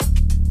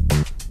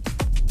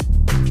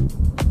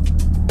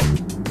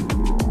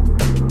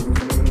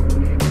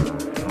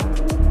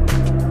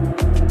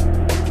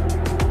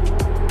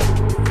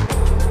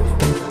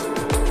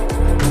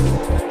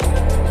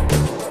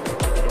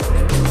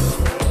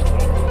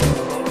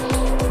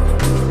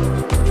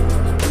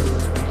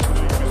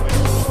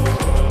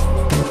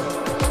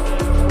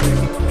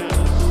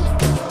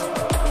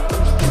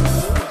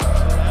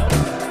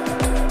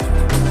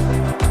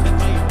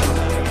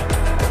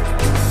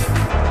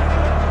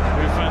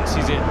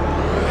He's in.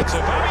 It's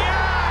Aubameyang!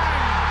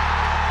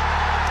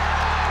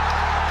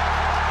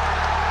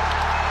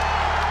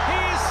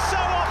 He's so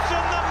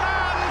often the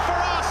man for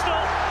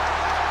Arsenal,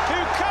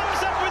 who comes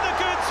up with the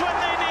goods when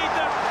they need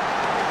them.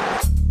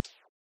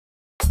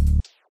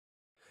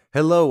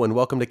 Hello and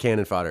welcome to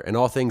Cannon Fodder, an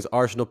all things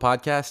Arsenal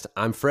podcast.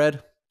 I'm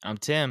Fred. I'm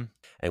Tim.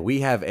 And we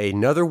have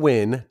another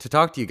win to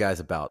talk to you guys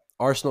about.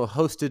 Arsenal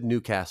hosted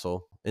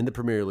Newcastle in the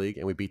Premier League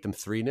and we beat them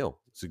 3-0.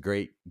 It's a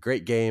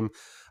great game.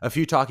 A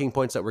few talking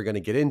points that we're going to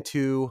get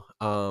into.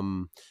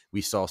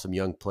 We saw some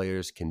young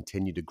players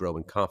continue to grow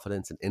in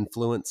confidence and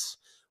influence.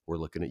 We're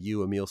looking at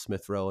you, Emile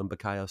Smith-Rowe and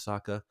Bukayo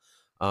Saka.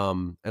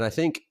 And I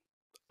think,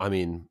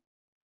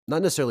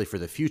 not necessarily for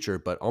the future,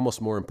 but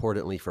almost more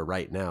importantly for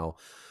right now,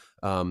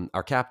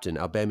 our captain,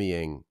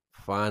 Aubameyang,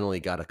 finally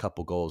got a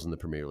couple goals in the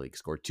Premier League.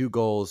 Scored 2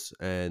 goals,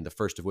 and the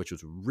first of which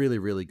was a really,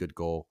 really good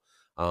goal.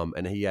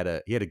 And he had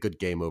a good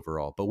game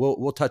overall. But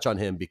we'll touch on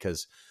him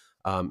because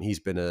he's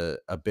been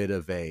a bit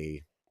of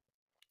a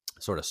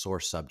sort of sore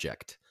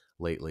subject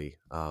lately,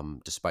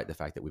 despite the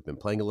fact that we've been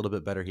playing a little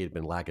bit better. He had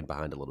been lagging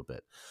behind a little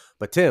bit.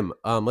 But Tim,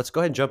 let's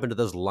go ahead and jump into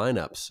those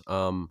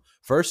lineups.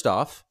 First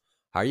off,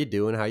 how are you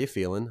doing? How are you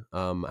feeling?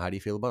 How do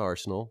you feel about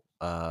Arsenal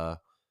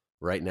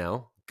right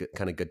now?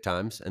 Kind of good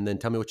times. And then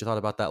tell me what you thought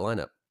about that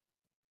lineup.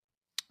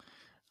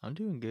 I'm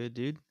doing good,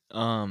 dude.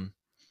 I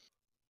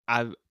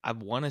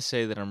want to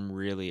say that I'm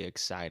really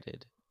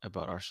excited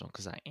about Arsenal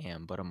because I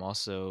am, but I'm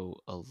also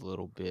a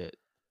little bit.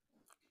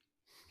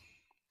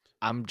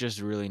 I'm just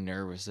really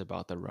nervous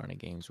about the run of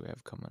games we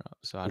have coming up.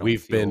 So I don't.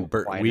 We've been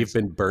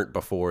burnt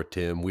before,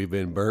 Tim. We've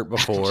been burnt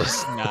before.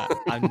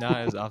 I'm not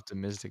as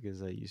optimistic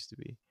as I used to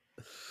be.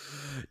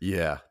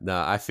 Yeah,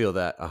 no, I feel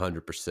that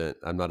 100%.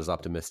 I'm not as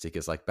optimistic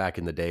as like back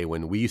in the day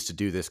when we used to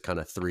do this kind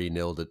of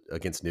 3-0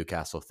 against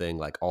Newcastle thing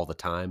like all the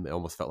time. It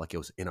almost felt like it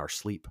was in our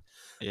sleep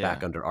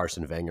back under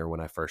Arsene Wenger when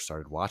I first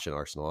started watching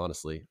Arsenal,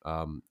 honestly.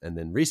 And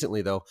then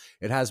recently, though,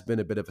 it has been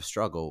a bit of a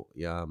struggle.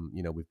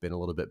 We've been a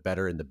little bit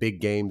better in the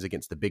big games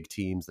against the big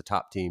teams, the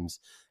top teams,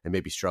 and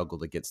maybe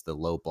struggled against the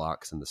low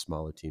blocks and the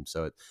smaller teams.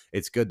 So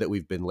it's good that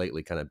we've been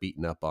lately kind of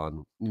beaten up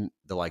on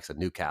the likes of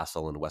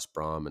Newcastle and West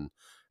Brom and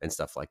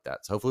stuff like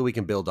that. So hopefully we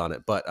can build on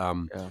it. But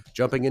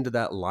jumping into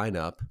that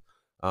lineup,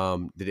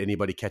 did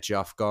anybody catch you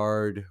off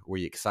guard? Were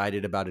you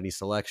excited about any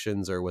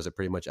selections, or was it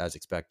pretty much as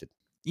expected?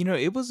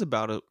 It was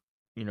about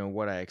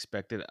what I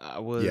expected.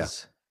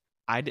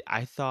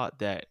 I thought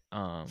that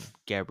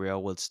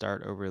Gabriel would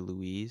start over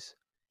Luiz.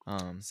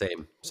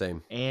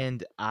 Same.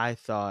 And I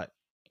thought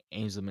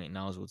Ainsley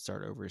Maitland-Niles would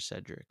start over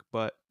Cedric,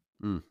 but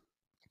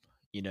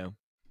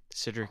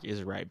Cedric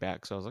is right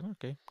back, so I was like,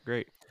 okay,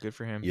 great, good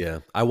for him. Yeah,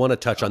 I want to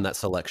touch on that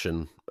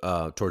selection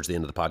towards the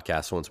end of the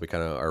podcast. Once we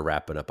kind of are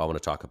wrapping up, I want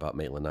to talk about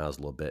Maitland-Niles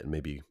a little bit and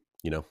maybe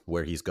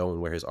where he's going,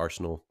 where his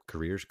Arsenal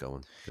career's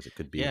going, because it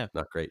could be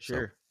not great.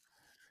 Sure.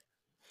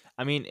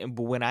 So.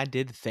 But when I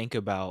did think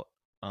about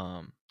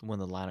when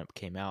the lineup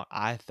came out,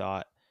 I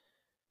thought,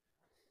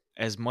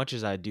 as much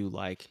as I do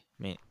like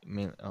Ainsley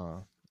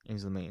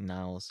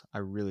Maitland-Niles, I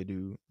really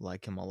do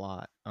like him a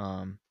lot.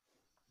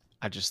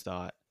 I just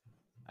thought,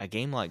 a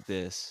game like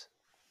this,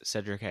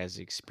 Cedric has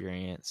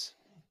experience.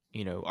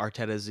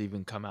 Arteta's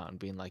even come out and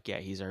being like, yeah,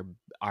 he's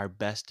our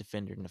best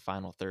defender in the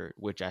final third,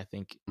 which I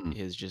think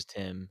is just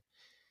him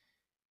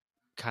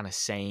kind of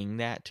saying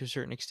that to a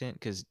certain extent,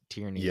 because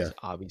Tierney is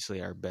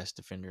obviously our best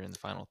defender in the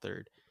final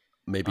third.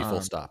 Maybe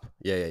full stop.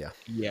 Yeah.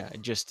 Yeah,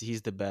 just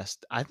he's the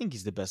best. I think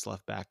he's the best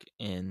left back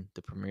in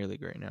the Premier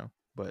League right now.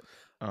 But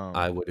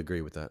I would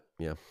agree with that.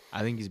 Yeah,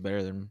 I think he's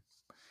better than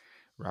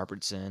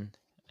Robertson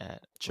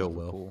at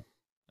Chilwell,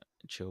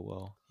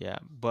 yeah,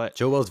 but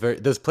Chilwell's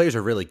those players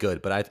are really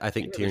good, but I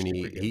think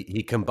Tierney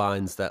he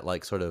combines that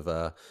like sort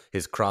of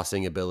his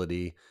crossing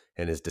ability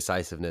and his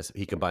decisiveness.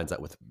 He combines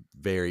that with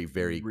very,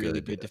 very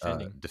really good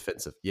defending.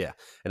 Defensive. Yeah,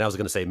 and I was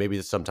going to say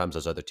maybe sometimes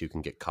those other two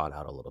can get caught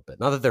out a little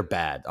bit. Not that they're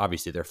bad,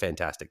 obviously they're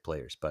fantastic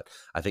players, but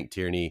I think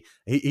Tierney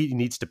he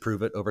needs to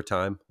prove it over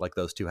time, like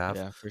those two have.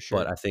 Yeah, for sure.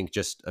 But I think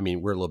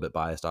we're a little bit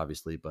biased,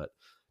 obviously, but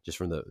just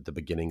from the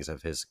beginnings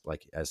of his,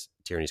 like as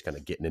Tierney's kind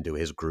of getting into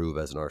his groove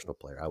as an Arsenal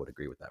player, I would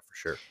agree with that for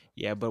sure.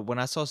 Yeah, but when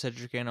I saw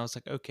Cedric in, I was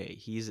like, okay,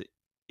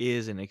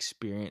 is an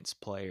experienced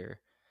player.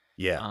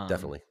 Yeah,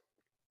 definitely.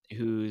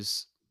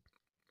 Who's,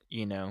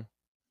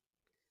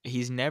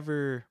 he's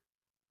never,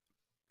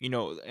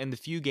 in the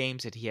few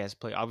games that he has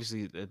played,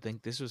 obviously I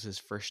think this was his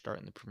first start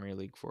in the Premier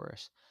League for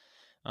us.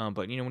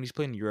 But when he's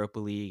playing Europa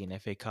League and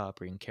FA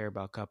Cup or in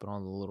Carabao Cup and all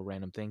the little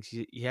random things,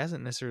 he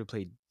hasn't necessarily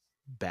played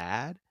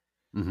bad.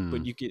 Mm-hmm.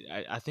 But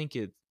I think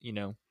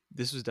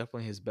this was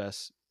definitely his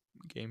best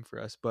game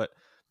for us. But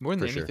more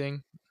than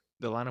anything,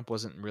 the lineup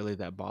wasn't really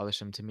that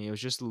bothersome to me. It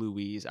was just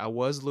Luiz. I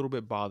was a little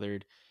bit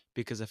bothered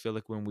because I feel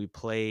like when we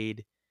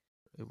played,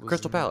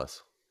 Crystal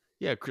Palace.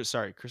 Yeah,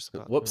 Crystal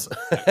Palace. Whoops.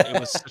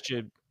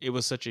 It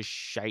was such a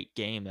shite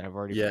game that I've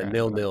already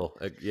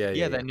 0-0.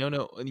 Yeah. That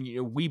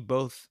 0-0. We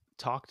both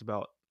talked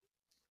about,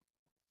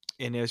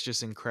 and it was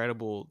just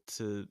incredible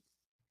to,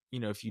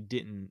 if you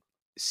didn't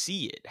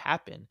see it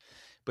happen.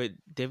 But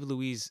David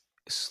Luiz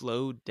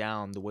slowed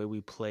down the way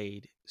we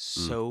played Mm,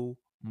 so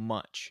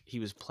much. He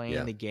was playing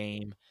yeah, the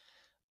game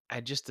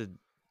at just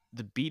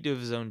the beat of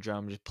his own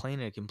drum, just playing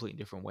in a completely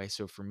different way.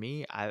 So for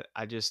me, I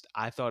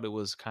thought it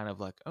was kind of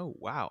like, oh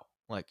wow,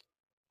 like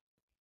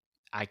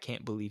I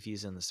can't believe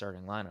he's in the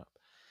starting lineup.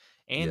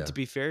 And yeah, to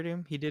be fair to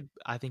him,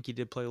 I think he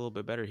did play a little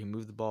bit better. He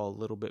moved the ball a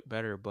little bit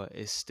better, but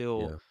it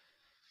still,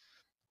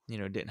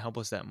 yeah, didn't help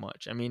us that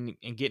much. I mean,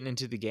 and getting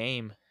into the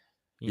game,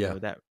 yeah.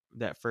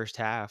 that first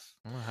half,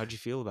 I don't know, how'd you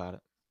feel about it?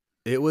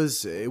 It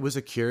was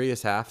a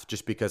curious half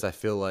just because I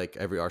feel like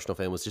every Arsenal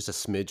fan was just a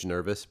smidge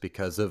nervous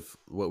because of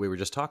what we were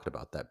just talking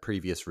about, that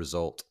previous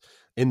result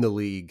in the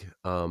league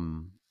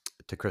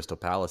to Crystal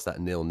Palace, that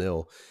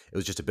 0-0. It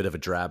was just a bit of a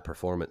drab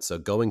performance. So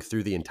going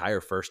through the entire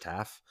first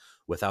half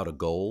without a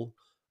goal,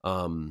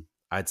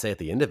 I'd say at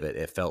the end of it,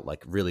 it felt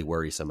like really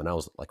worrisome and I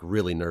was like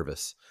really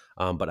nervous.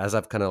 But as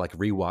I've kind of like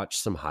rewatched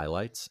some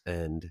highlights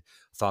and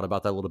thought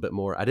about that a little bit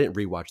more, I didn't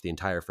rewatch the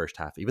entire first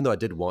half, even though I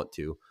did want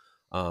to,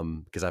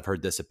 because I've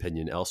heard this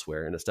opinion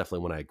elsewhere, and it's definitely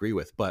one I agree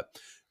with. But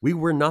we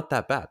were not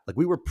that bad. Like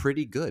we were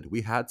pretty good.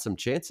 We had some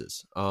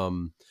chances.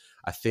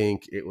 I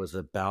think it was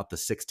about the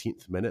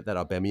 16th minute that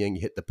Aubameyang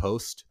hit the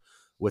post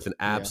with an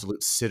Yeah.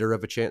 absolute sitter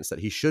of a chance that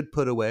he should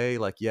put away.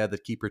 Like, yeah, the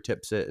keeper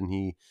tips it,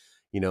 and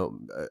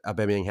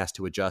Aubameyang has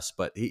to adjust,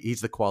 but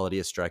he's the quality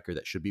of striker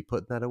that should be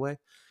putting that away.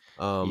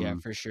 Yeah,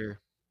 Um, for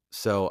sure.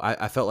 so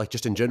I felt like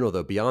just in general,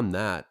 though, beyond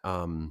that,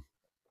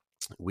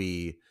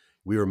 we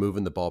we were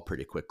moving the ball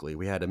pretty quickly.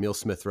 We had Emil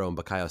Smith Rowe and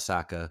Bukayo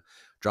Saka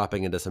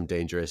dropping into some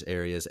dangerous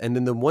areas. And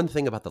then the one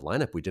thing about the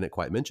lineup we didn't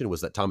quite mention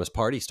was that Thomas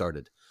Partey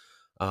started.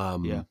 Yeah.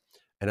 Um,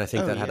 and I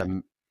think Oh that yeah.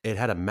 it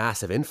had a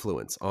massive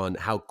influence on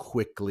how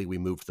quickly we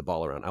moved the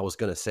ball around. I was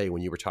going to say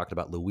when you were talking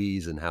about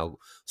Luiz and how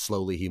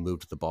slowly he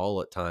moved the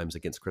ball at times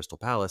against Crystal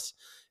Palace,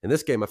 in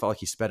this game I felt like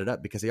he sped it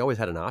up because he always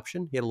had an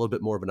option. He had a little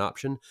bit more of an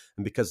option,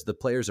 and because the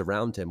players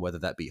around him, whether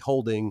that be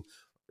Holding,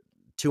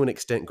 to an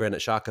extent Granit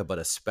Xhaka, but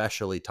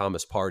especially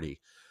Thomas Partey,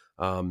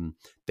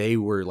 they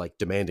were like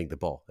demanding the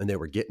ball and they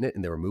were getting it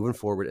and they were moving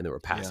forward and they were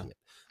Yeah. passing it.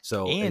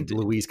 So And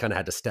Luis kind of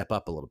had to step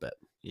up a little bit.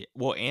 yeah,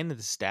 well, and the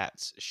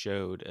stats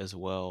showed as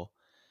well,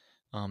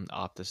 the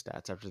Opta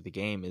stats after the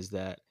game is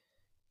that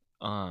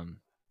um,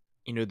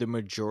 the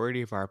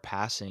majority of our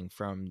passing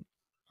from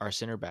our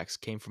center backs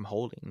came from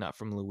Holding, not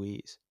from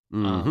Louise.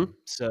 Hmm.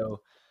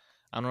 So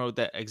I don't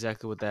know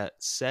exactly what that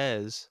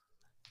says,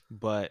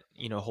 but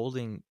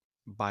Holding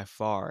by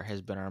far has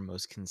been our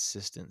most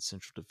consistent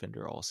central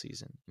defender all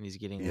season, and he's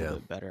getting a little Yeah,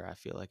 bit better. I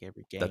feel like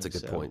every that's a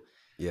game. good So point.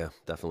 Yeah,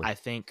 definitely. I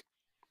think,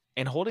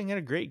 and Holding had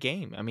a great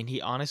game. I mean,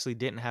 he honestly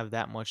didn't have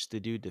that much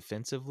to do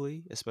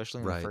defensively,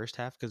 especially in the Right. first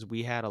half, because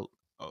we had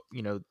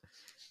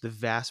the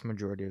vast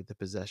majority of the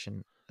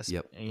possession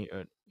Yep.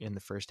 in the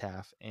first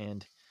half,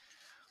 and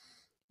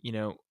you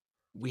know,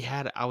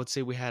 I would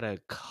say we had a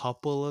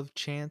couple of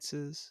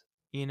chances,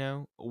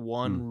 Mm,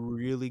 one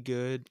really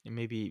good and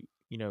maybe,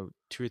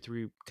 two or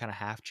three kind of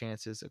half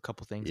chances, a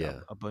couple things yeah.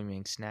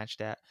 being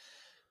snatched at.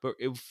 But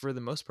for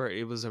the most part,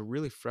 it was a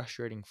really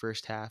frustrating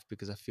first half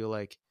because I feel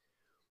like,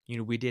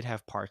 we did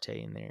have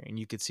Partey in there and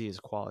you could see his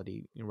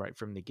quality right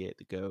from the get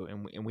go.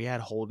 And we had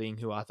Holding,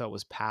 who I thought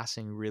was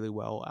passing really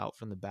well out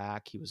from the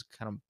back. He was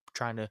kind of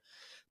trying to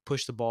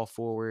push the ball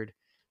forward.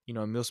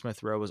 Emil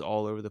Smith Rowe was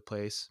all over the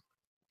place.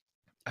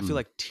 I feel Mm,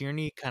 like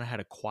Tierney kind of had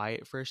a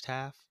quiet first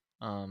half,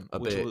 a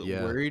which bit.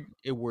 Yeah.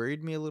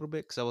 worried me a little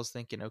bit because I was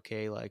thinking,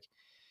 okay, like,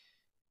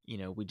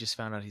 we just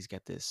found out he's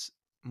got this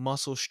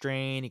muscle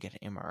strain. He got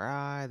an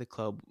MRI. The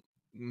club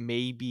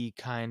maybe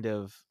kind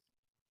of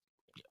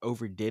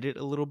overdid it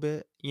a little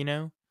bit,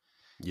 and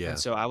Yeah.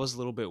 so I was a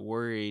little bit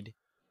worried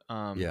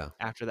Yeah.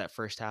 after that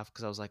first half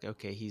because I was like,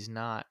 okay, he's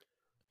not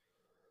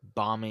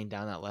bombing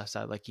down that left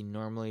side like he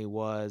normally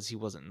was. He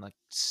wasn't like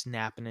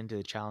snapping into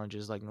the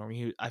challenges like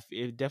normally.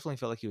 It definitely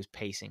felt like he was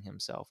pacing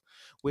himself,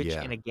 which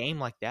Yeah. in a game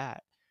like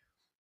that,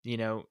 you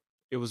know,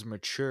 it was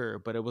mature,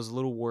 but it was a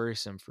little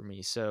worrisome for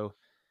me. So,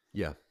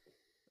 Yeah.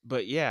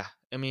 but yeah,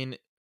 I mean,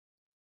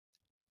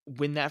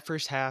 when that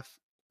first half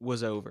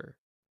was over,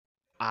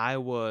 I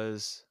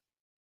was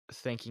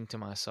thinking to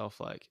myself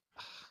like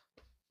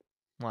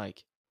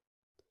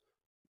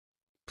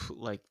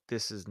like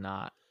this is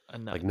not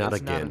enough. Like not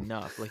It's not again.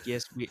 enough. Like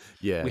yes,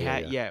 Yeah. we Yeah.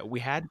 had Yeah. yeah, we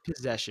had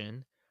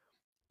possession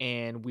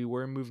and we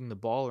were moving the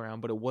ball around,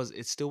 but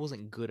it still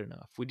wasn't good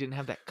enough. We didn't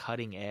have that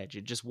cutting edge.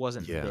 It just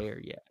wasn't Yeah. there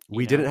yet,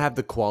 We didn't have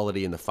the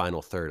quality in the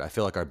final third. I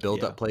feel like our Yeah.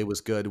 build-up play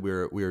was good. We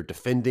were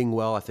defending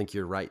well. I think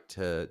you're right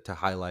to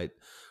highlight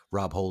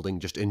Rob Holding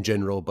just in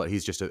general, but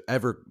he's just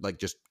ever like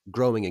just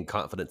growing in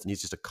confidence, and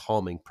he's just a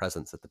calming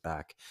presence at the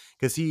back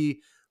because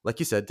he, like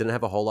you said, didn't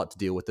have a whole lot to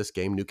deal with this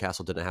game.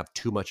 Newcastle didn't have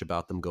too much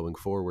about them going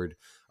forward,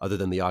 other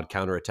than the odd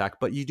counter attack.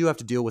 But you do have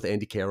to deal with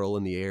Andy Carroll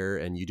in the air,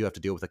 and you do have to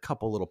deal with a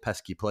couple little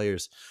pesky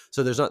players.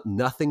 So there's not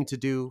nothing to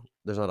do.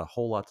 There's not a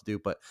whole lot to do,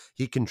 but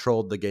he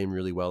controlled the game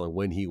really well. And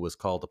when he was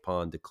called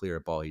upon to clear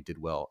a ball, he did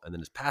well. And then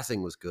his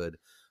passing was good.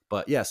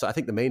 But yeah, so I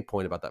think the main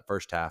point about that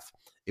first half,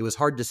 it was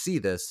hard to see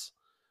this,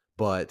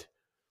 but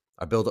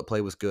our build-up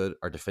play was good.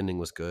 Our defending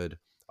was good.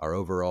 our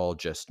overall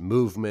just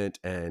movement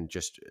and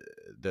just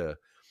the,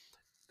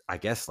 I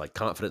guess, like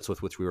confidence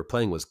with which we were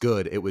playing was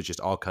good. It was just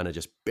all kind of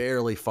just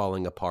barely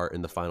falling apart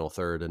in the final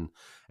third, and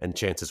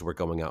chances were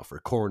going out for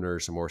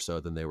corners more so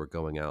than they were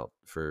going out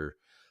for,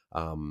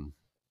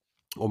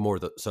 or more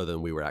so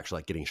than we were actually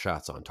like getting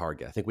shots on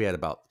target. I think we had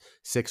about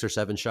 6 or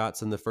 7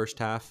 shots in the first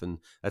half, and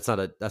that's not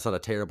a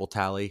terrible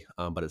tally,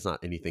 but it's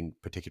not anything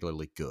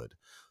particularly good.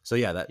 So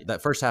yeah,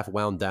 that first half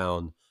wound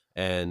down.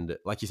 And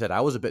like you said,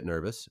 I was a bit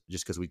nervous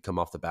just because we'd come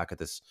off the back of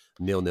this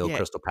 0-0 Yeah,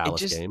 Crystal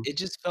Palace game. it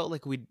just felt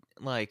like we'd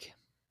like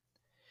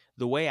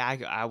the way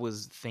I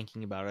was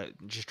thinking about it,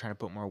 just trying to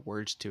put more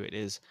words to it,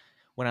 is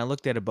when I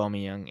looked at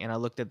Aubameyang and I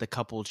looked at the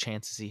couple of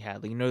chances he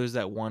had. Like, there's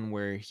that one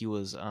where he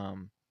was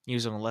on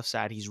the left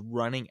side, he's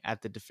running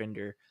at the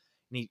defender,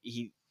 and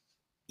he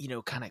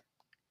kind of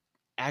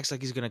acts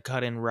like he's gonna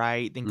cut in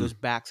right, then goes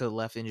back to the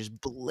left and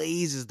just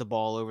blazes the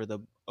ball over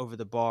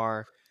the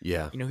bar.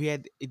 Yeah. He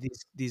had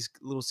these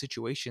little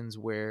situations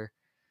where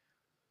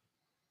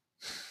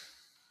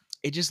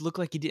it just looked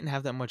like he didn't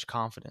have that much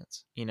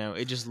confidence.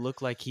 It just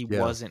looked like he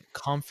Yeah. wasn't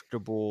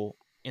comfortable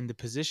in the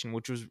position,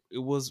 which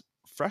was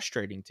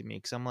frustrating to me,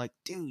 because I'm like,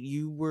 dude,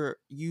 you were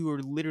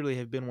literally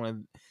have been one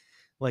of,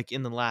 like,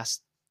 in the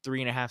last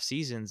 3.5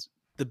 seasons,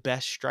 the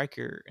best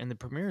striker in the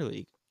Premier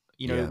League.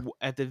 Yeah.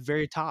 At the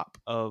very top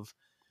of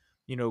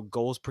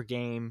goals per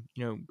game,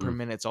 per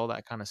minutes, all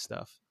that kind of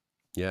stuff.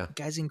 Yeah.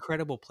 Guy's an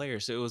incredible player,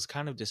 so it was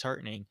kind of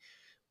disheartening.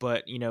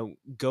 But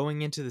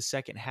going into the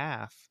second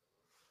half,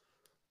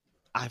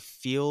 I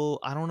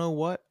don't know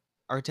what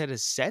Arteta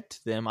said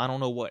to them. I don't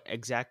know what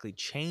exactly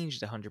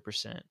changed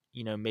 100%.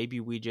 Maybe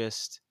we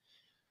just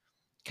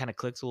kind of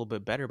clicked a little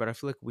bit better, but I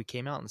feel like we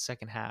came out in the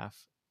second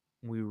half,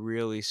 we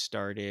really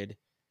started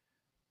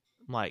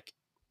like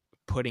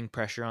putting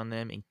pressure on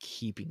them and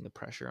keeping the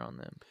pressure on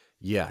them.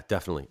 Yeah,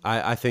 definitely.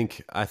 I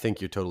think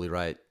you're totally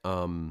right.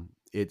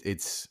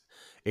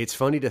 It's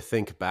funny to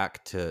think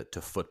back to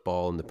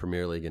football in the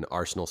Premier League and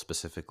Arsenal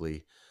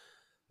specifically,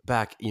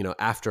 back,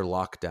 after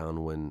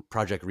lockdown when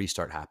Project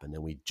Restart happened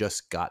and we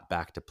just got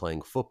back to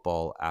playing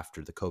football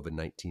after the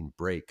COVID-19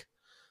 break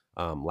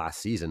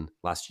last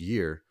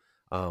year.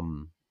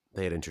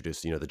 They had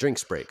introduced, the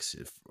drinks breaks,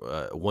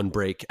 one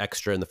break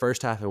extra in the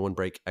first half and one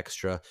break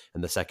extra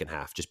in the second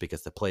half, just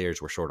because the players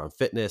were short on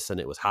fitness and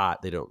it was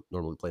hot. They don't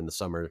normally play in the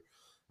summer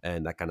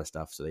and that kind of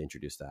stuff. So they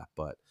introduced that,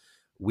 but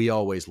we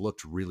always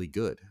looked really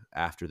good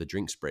after the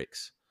drinks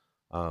breaks.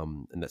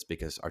 And that's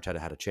because Arteta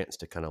had a chance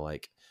to kind of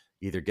like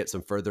either get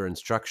some further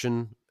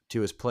instruction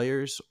to his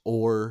players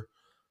or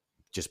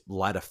just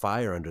light a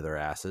fire under their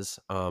asses.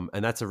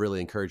 And that's a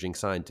really encouraging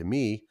sign to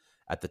me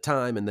at the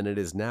time, and then it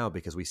is now,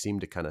 because we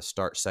seem to kind of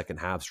start second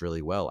halves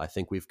really well. I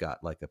think we've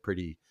got like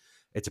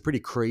it's a pretty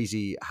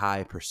crazy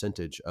high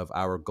percentage of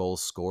our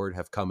goals scored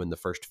have come in the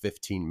first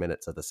 15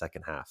 minutes of the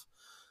second half.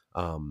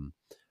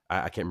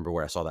 I can't remember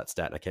where I saw that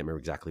stat, and I can't remember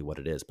exactly what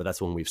it is, but that's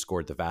when we've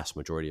scored the vast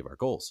majority of our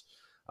goals.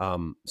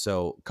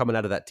 So coming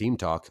out of that team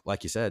talk,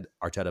 like you said,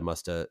 Arteta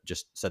must have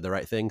just said the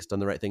right things, done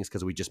the right things,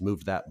 because we just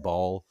moved that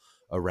ball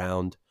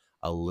around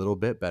a little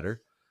bit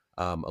better,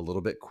 a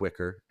little bit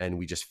quicker, and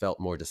we just felt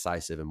more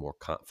decisive and more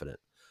confident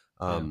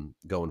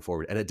going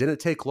forward. And it didn't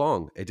take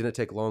long. It didn't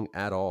take long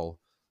at all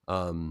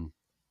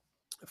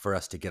for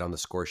us to get on the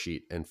score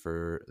sheet and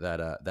for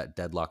that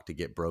deadlock to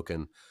get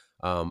broken.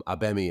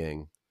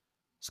 Aubameyang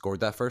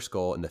scored that first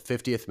goal in the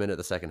 50th minute of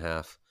the second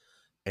half,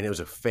 and it was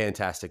a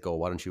fantastic goal.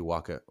 Why don't you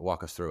walk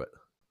us through it?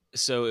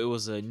 So it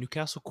was a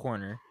Newcastle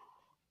corner,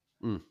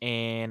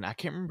 and I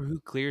can't remember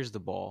who clears the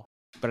ball,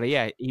 but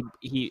yeah,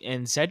 he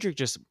and Cedric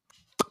just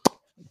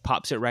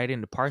pops it right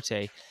into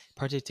Partey.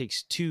 Partey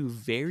takes 2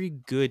 very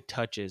good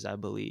touches, I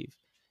believe,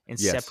 and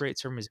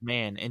separates from his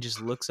man and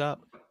just looks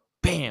up,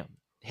 bam,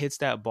 hits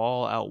that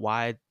ball out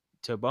wide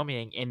to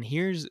Aubameyang. And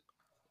here's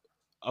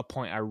a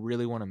point I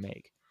really want to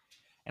make,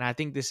 and I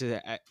think this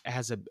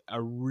has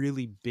a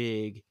really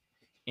big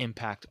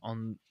impact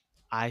on,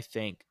 I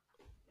think,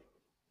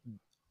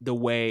 the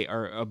way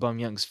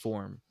Aubameyang's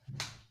form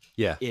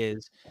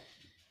is.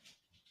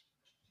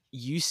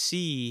 You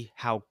see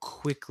how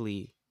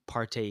quickly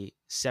Partey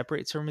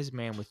separates from his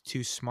man with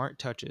 2 smart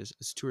touches.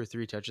 It's 2 or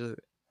 3 touches.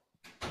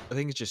 I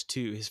think it's just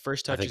 2. His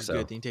first touch is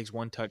good. Then he takes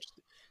 1 touch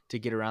to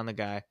get around the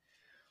guy.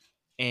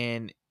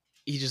 And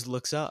he just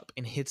looks up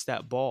and hits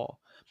that ball.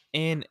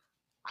 And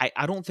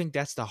I don't think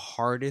that's the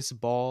hardest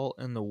ball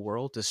in the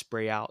world to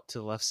spray out to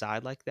the left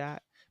side like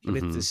that. But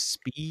it's the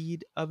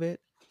speed of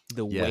it,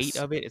 the weight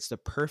of it. It's the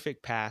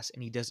perfect pass,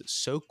 and he does it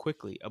so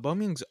quickly.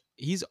 Aubameyang's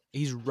he's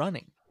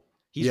running.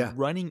 He's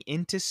running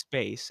into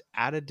space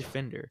at a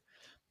defender.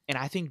 And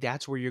I think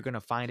that's where you're going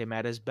to find him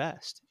at his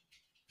best.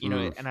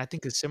 And I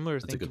think a similar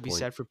thing could be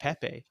said for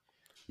Pepe.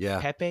 Yeah.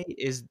 Pepe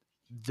is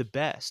the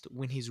best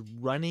when he's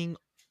running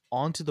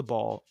onto the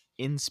ball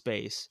in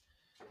space,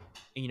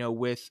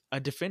 with a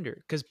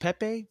defender. Because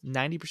Pepe,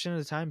 90% of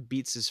the time,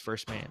 beats his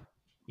first man,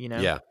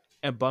 And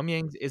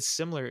Aubameyang is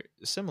similar.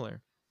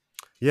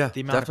 Yeah,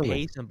 the amount of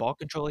definitely. pace and ball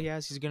control he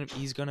has, he's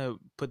gonna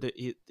put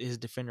his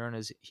defender on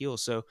his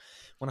heels. So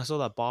when I saw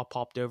that ball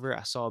popped over,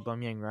 I saw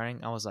Aubameyang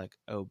running. I was like,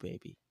 "Oh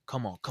baby,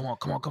 come on, come on,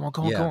 come on, come on,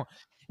 come on, come Yeah, on!"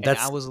 And I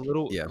that's was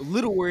yeah. a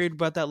little worried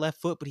about that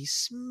left foot, but he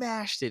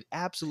smashed it,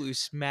 absolutely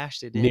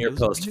smashed it in. It Near was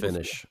post beautiful.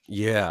 finish.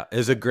 Yeah,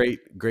 is a great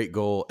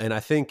goal. And I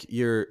think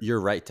you're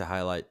right to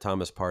highlight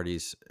Thomas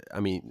Partey's. I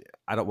mean,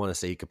 I don't want to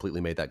say he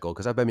completely made that goal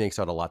because Aubameyang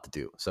still had a lot to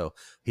do. So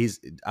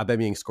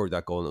Aubameyang scored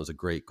that goal and it was a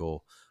great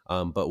goal.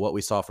 But what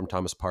we saw from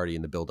Thomas Partey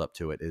in the build up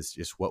to it is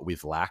just what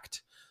we've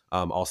lacked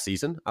all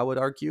season, I would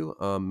argue.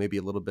 Maybe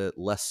a little bit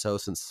less so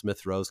since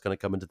Smith Rowe's kind of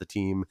come into the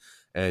team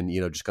and,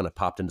 just kind of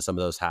popped into some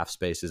of those half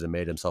spaces and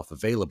made himself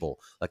available,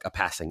 like a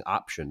passing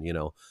option,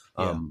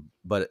 Yeah,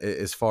 But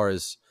as far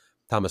as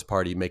Thomas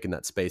Partey making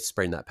that space,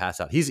 spraying that pass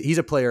out. He's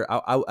a player.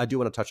 I do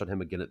want to touch on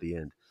him again at the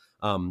end,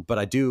 but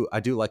I do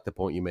like the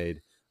point you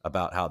made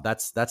about how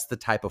that's the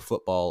type of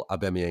football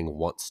Aubameyang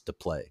wants to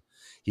play.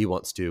 He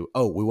wants to.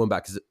 Oh, we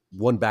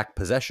won back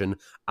possession.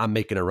 I'm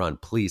making a run.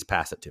 Please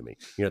pass it to me.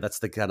 That's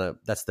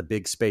the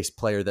big space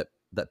player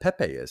that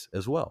Pepe is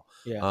as well.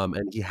 yeah,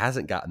 And he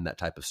hasn't gotten that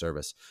type of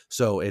service.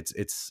 So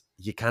it's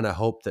you kind of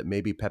hope that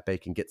maybe Pepe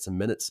can get some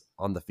minutes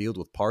on the field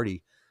with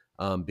Partey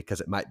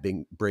because it might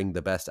bring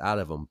the best out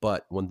of him.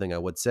 But one thing I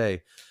would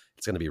say,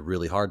 it's going to be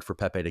really hard for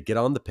Pepe to get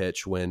on the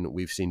pitch when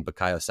we've seen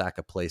Bukayo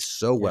Saka play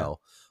so yeah,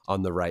 well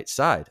on the right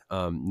side,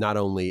 not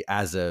only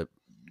as a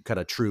kind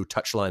of true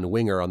touchline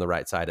winger on the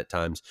right side at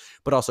times,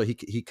 but also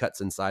he cuts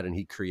inside and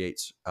he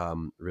creates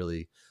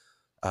really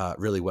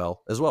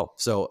well as well.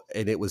 So,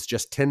 and it was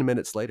just 10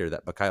 minutes later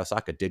that Bukayo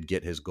Saka did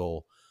get his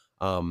goal.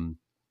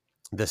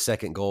 The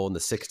second goal in the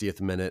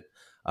 60th minute,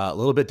 a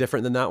little bit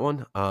different than that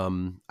one.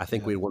 I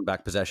think yeah, we won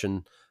back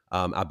possession.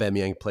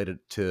 Aubameyang played it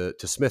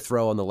to Smith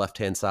Rowe on the left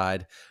hand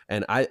side,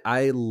 and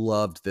I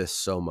loved this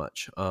so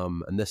much.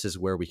 And this is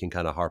where we can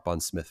kind of harp on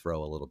Smith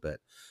Rowe a little bit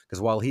because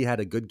while he had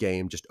a good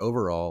game, just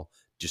overall,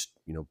 just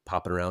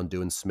popping around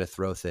doing Smith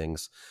Rowe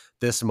things,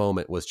 this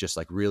moment was just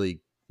like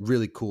really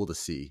really cool to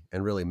see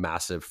and really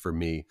massive for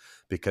me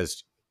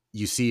because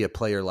you see a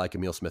player like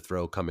Emile Smith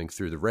Rowe coming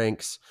through the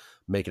ranks,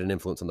 making an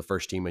influence on the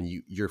first team, and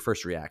your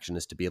first reaction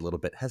is to be a little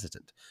bit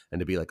hesitant and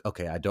to be like,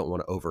 okay, I don't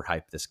want to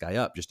overhype this guy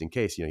up just in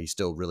case. He's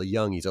still really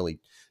young. He's only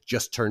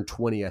just turned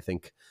 20, I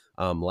think,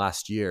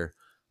 last year.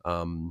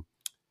 You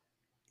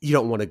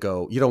don't want to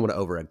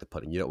overegg the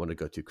pudding. You don't want to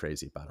go too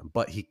crazy about him.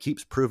 But he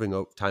keeps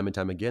proving time and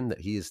time again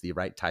that he is the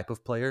right type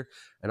of player,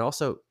 and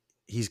also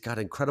he's got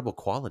incredible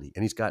quality,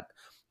 and he's got,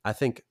 I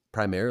think,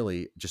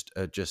 primarily just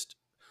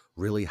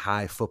really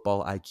high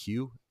football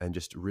IQ and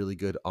just really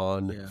good yeah,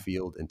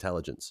 on-field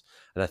intelligence.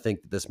 And I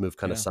think that this move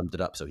kind of yeah, summed it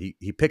up. So he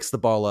picks the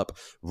ball up,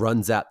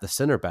 runs at the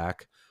center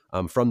back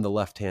from the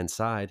left-hand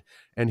side,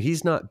 and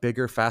he's not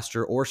bigger,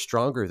 faster, or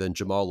stronger than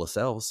Jamal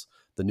Lascelles,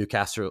 the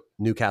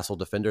Newcastle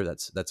defender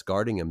that's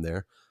guarding him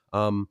there.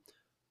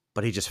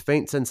 But he just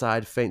feints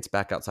inside, feints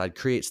back outside,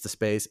 creates the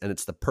space, and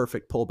it's the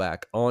perfect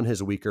pullback on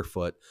his weaker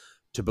foot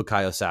to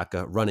Bukayo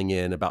Saka running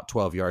in about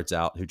 12 yards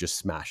out, who just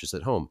smashes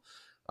it home.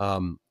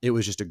 It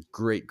was just a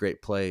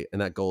great play,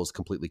 and that goal is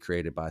completely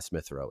created by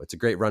Smith Rowe. It's a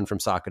great run from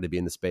Saka to be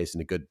in the space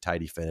and a good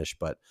tidy finish,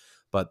 but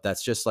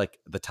that's just like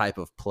the type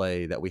of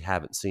play that we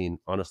haven't seen,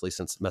 honestly,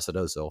 since Mesut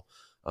Ozil,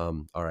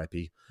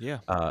 RIP, yeah.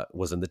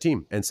 was in the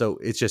team. And so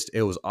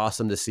it was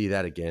awesome to see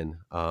that again.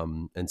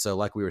 And so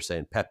like we were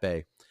saying,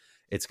 Pepe,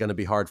 it's going to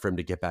be hard for him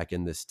to get back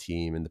in this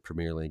team in the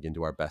Premier League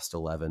into our best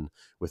 11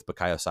 with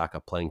Bukayo Saka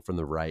playing from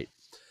the right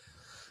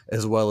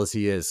as well as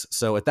he is.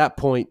 So at that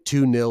point,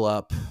 2-0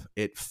 up,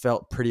 it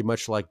felt pretty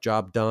much like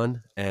job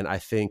done. And I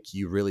think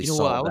you really You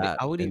know what? saw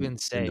that I would even in the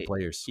say,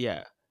 players.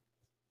 yeah,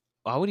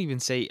 I would even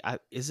say, I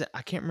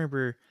can't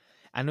remember.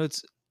 I know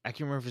it's I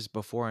can't remember if it's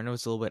before. I know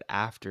it's a little bit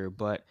after,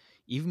 but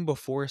even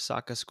before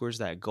Saka scores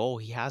that goal,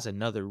 he has a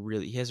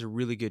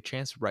really good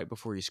chance right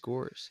before he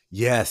scores.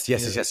 Yes, You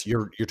yes, know, yes, yes.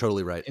 You're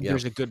totally right. and Yeah.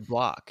 there's a good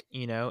block,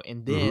 and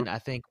Hmm. then I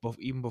think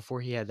even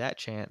before he had that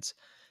chance,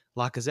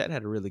 Lacazette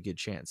had a really good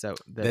chance that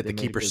That they the made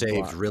a keeper good saved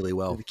block. really That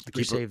well. the The keeper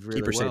keeper saved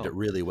really keeper saved it well.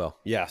 really well.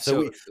 Yeah.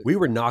 So So we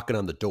were knocking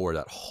on the door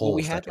that well, whole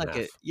we had second like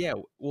half.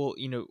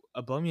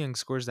 Aubameyang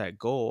scores that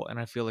goal, and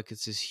I feel like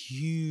it's this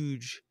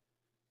huge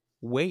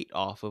weight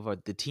off of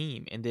the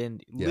team. And then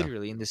Yeah.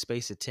 literally in the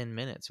space of 10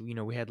 minutes, we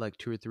had like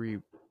two or three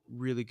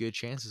really good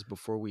chances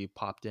before we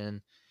popped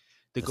in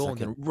the The goal. And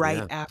then second, right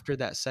yeah. after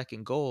that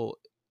second goal,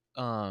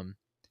 um,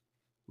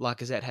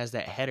 Lacazette has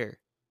that header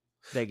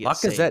that gets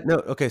Lacazette, saved. no,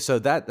 okay, so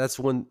that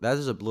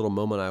is a little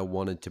moment I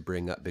wanted to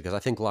bring up because I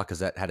think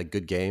Lacazette had a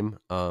good game,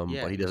 Yeah,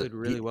 but he played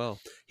really well.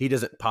 he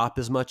doesn't pop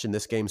as much in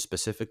this game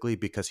specifically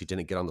because he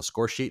didn't get on the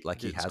score sheet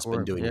like he Didn't has been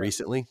score. doing Yeah.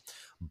 recently.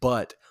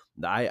 But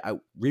I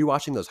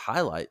rewatching those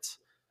highlights,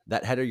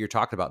 that header you're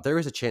talking about, there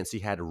is a chance he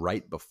had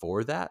right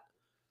before that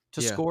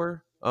to Yeah.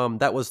 score.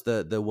 That was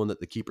the one that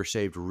the keeper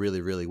saved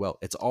really, really well.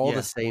 It's all the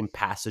Yeah. same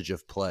passage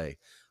of play.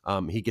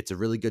 He gets a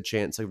really good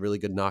chance, a really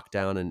good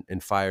knockdown,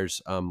 and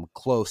fires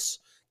close.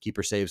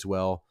 Keeper saves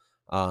well,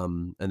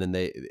 and then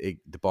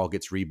the ball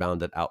gets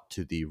rebounded out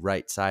to the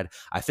right side.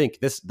 I think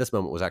this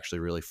moment was actually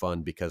really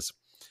fun because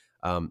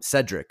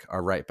Cedric,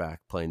 our right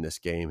back playing this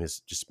game, has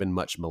just been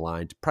much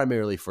maligned,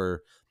 primarily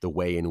for the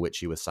way in which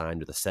he was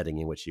signed or the setting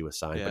in which he was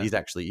signed. But Yeah. he's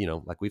actually,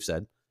 like we've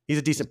said, he's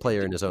a decent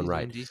player in his own He's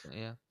right. been decent,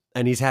 yeah.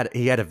 And he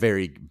had a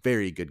very,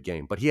 very good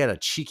game. But he had a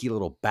cheeky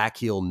little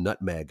backheel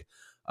nutmeg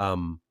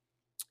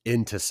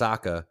into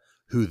Saka,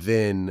 who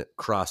then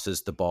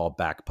crosses the ball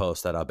back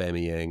post that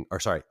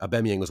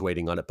Aubameyang was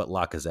waiting on it, but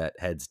Lacazette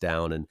heads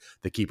down and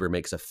the keeper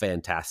makes a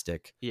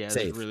fantastic Yeah, it was a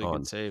save really on.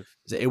 good save.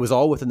 It was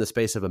all within the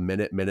space of a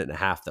minute and a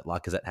half that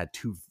Lacazette had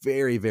two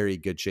very, very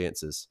good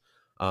chances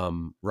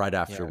right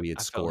after we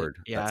had scored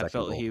that second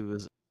goal. He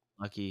was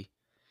lucky.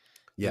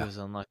 Yeah. He was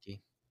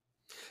unlucky.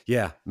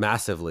 Yeah,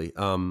 massively.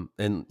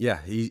 And yeah,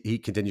 he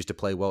continues to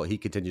play well. He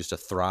continues to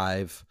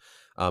thrive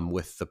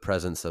with the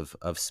presence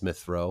of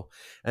Smith Rowe.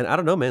 And I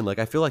don't know, man, like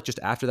I feel like just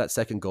after that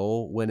second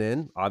goal went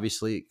in,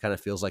 obviously it kind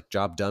of feels like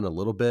job done a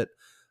little bit.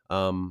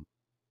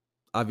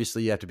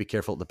 Obviously you have to be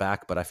careful at the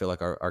back, but I feel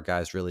like our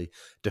guys really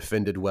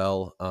defended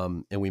well.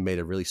 And we made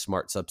a really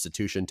smart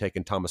substitution,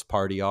 taking Thomas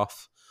Partey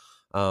off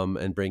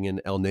and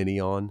bringing El Nini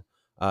on.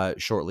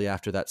 Shortly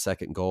after that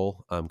second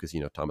goal, because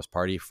Thomas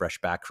Partey, fresh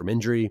back from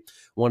injury,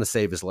 want to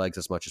save his legs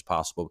as much as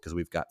possible because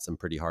we've got some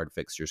pretty hard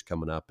fixtures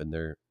coming up, and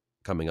they're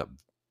coming up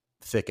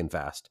thick and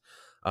fast.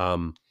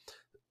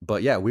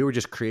 But yeah, we were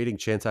just creating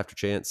chance after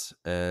chance,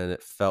 and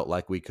it felt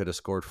like we could have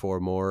scored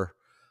four more,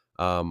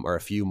 or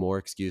a few more,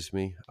 excuse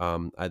me.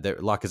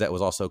 Lacazette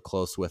was also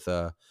close with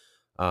a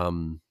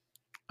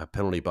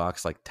penalty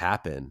box like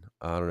tap in.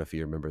 I don't know if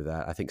you remember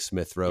that. I think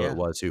Smith Rowe it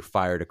was who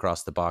fired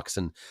across the box,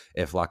 and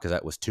if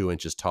Lacazette was 2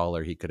 inches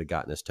taller, he could have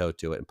gotten his toe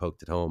to it and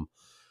poked it home.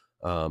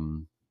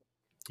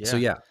 So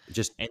yeah,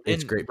 just and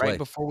it's great play. Right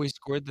before we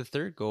scored the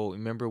third goal,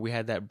 remember we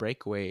had that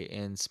breakaway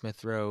and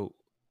Smith Rowe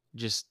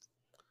just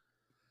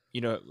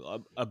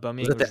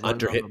Aubameyang Was that the was running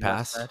under on hit the left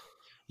pass? side.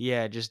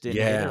 Yeah, just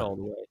didn't hit it all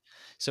the way.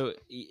 So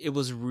it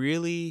was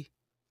really,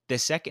 the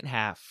second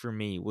half for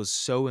me was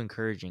so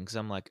encouraging because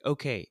I'm like,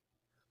 okay,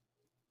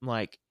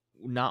 like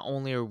not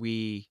only are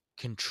we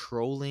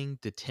controlling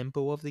the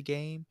tempo of the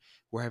game,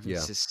 we're having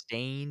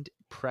sustained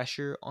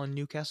pressure on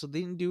Newcastle.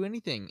 They didn't do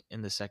anything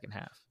in the second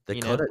half. They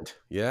couldn't.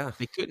 Yeah.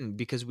 They couldn't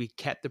because we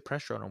kept the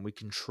pressure on them. We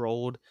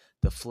controlled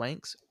the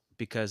flanks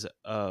because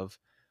of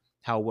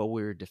how well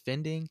we were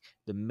defending.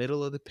 The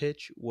middle of the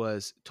pitch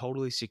was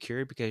totally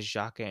secure because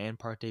Xhaka and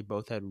Partey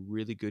both had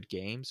really good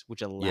games,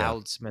 which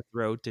allowed Smith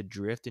Rowe to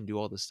drift and do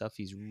all the stuff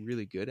he's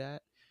really good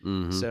at.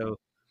 Mm-hmm. So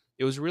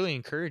it was really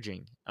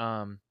encouraging.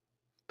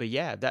 But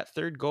yeah, that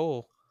third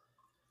goal,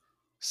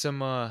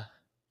 some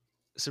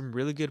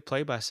really good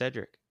play by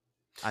Cedric,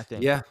 I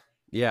think.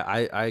 Yeah,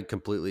 I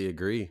completely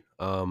agree.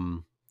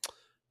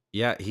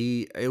 Yeah,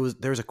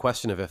 there was a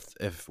question of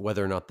if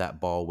whether or not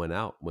that ball went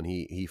out when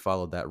he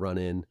followed that run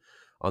in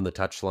on the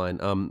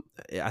touchline.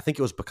 I think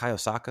it was Bukayo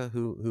Saka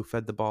who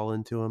fed the ball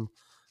into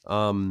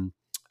him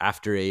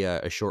after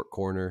a short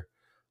corner.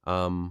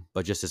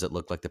 But just as it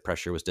looked like the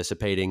pressure was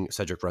dissipating,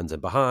 Cedric runs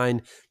in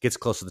behind, gets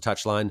close to the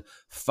touchline,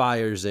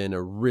 fires in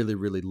a really,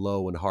 really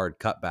low and hard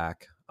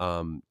cutback,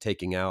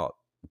 taking out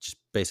just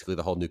basically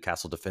the whole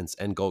Newcastle defense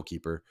and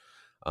goalkeeper.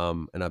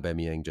 And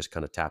Aubameyang just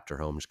kind of tapped her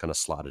home, just kind of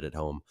slotted it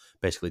home,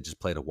 basically just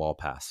played a wall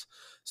pass.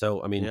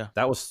 So, I mean,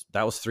 that was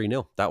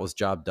 3-0. That was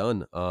job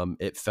done.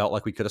 It felt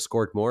like we could have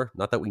scored more,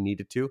 not that we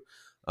needed to,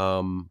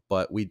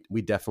 but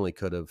we definitely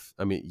could have.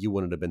 I mean, you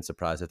wouldn't have been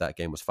surprised if that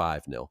game was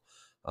 5-0.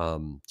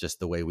 Just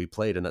the way we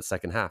played in that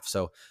second half.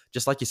 So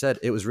just like you said,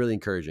 it was really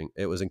encouraging.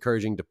 It was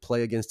encouraging to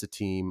play against a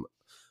team,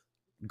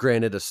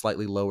 granted a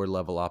slightly lower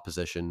level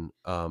opposition,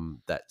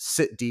 that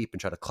sit deep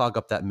and try to clog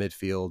up that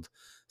midfield,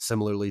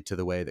 similarly to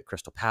the way that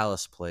Crystal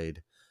Palace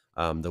played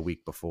the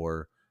week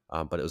before.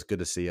 But it was good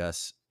to see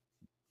us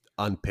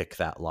unpick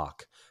that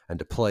lock and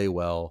to play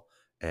well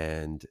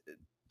and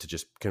to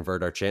just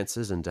convert our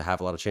chances and to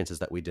have a lot of chances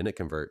that we didn't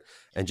convert.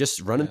 And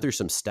just running through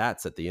some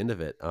stats at the end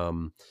of it.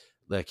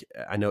 Like,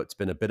 I know it's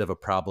been a bit of a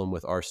problem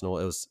with Arsenal.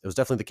 It was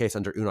definitely the case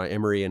under Unai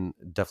Emery and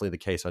definitely the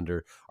case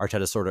under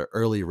Arteta's sort of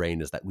early reign,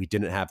 is that we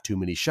didn't have too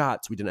many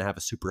shots. We didn't have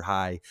a super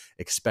high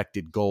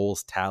expected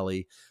goals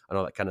tally and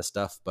all that kind of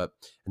stuff. But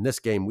in this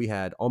game, we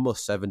had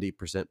almost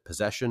 70%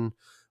 possession.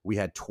 We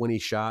had 20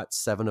 shots,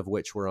 7 of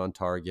which were on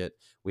target.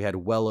 We had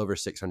well over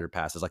 600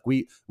 passes. Like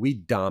we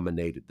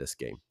dominated this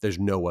game. There's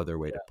no other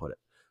way to put it.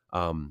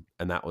 And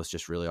that was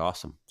just really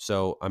awesome.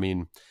 So, I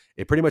mean,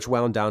 it pretty much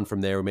wound down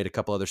from there. We made a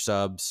couple other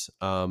subs,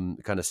 kind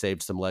of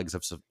saved some legs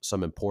of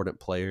some important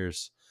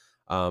players,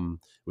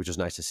 which was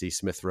nice to see.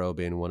 Smith Rowe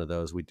being one of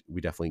those. We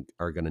definitely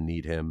are going to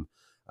need him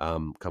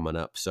coming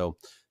up. So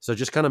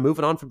just kind of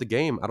moving on from the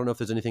game. I don't know if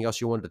there's anything else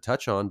you wanted to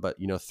touch on, but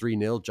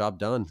 3-0, job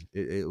done.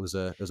 It was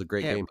a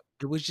great game.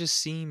 It was just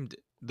seemed,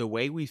 the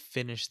way we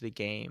finished the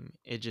game,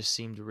 it just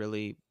seemed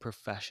really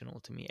professional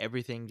to me.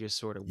 Everything just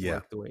sort of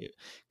worked the way,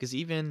 because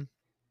even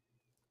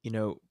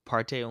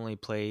Partey only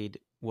played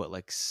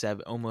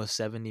almost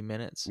 70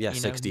 minutes.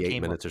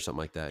 68 minutes or something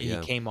like that. He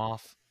came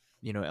off.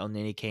 El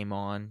Nini came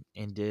on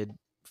and did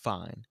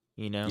fine.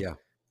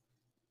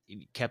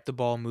 he kept the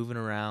ball moving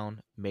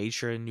around, made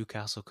sure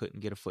Newcastle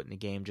couldn't get a foot in the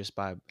game just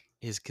by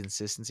his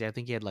consistency. I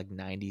think he had like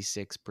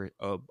 96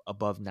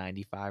 above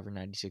 95 or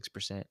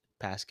 96%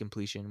 pass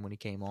completion when he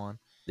came on.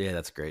 Yeah,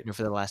 that's great.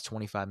 For the last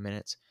 25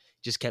 minutes,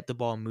 just kept the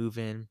ball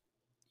moving.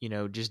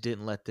 Just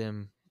didn't let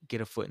them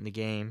get a foot in the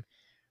game.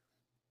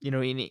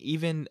 And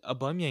even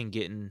Aubameyang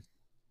getting,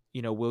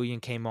 William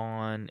came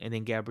on and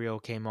then Gabriel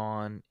came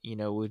on,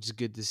 which is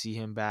good to see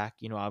him back.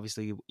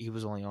 Obviously he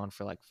was only on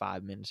for like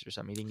 5 minutes or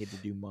something. He didn't get to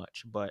do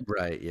much, but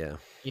Right, yeah.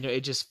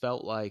 it just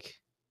felt like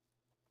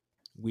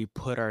we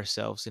put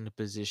ourselves in a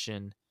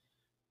position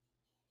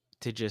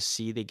to just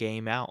see the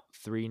game out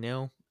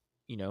 3-0,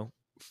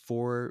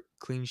 4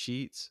 clean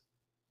sheets.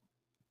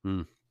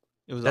 Mm.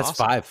 It was That's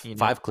awesome.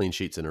 five clean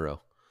sheets in a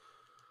row.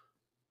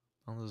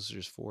 Oh, those are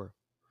just 4.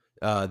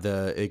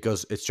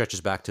 It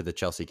stretches back to the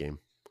Chelsea game.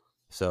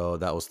 So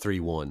that was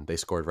 3-1. They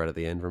scored right at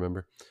the end,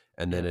 remember?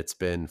 And then it's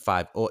been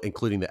 5,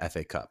 including the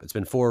FA Cup. It's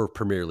been 4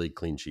 Premier League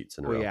clean sheets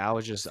in a row. Yeah, I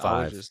was just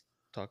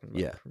talking about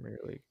the Premier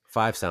League.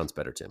 5 sounds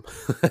better, Tim.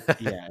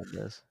 Yeah, it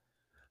does.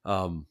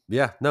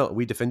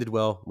 We defended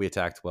well, we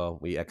attacked well,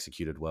 we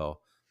executed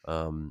well.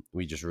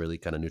 We just really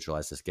kind of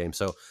neutralized this game.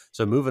 So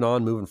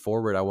moving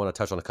forward, I want to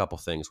touch on a couple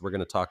things. We're going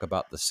to talk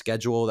about the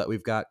schedule that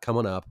we've got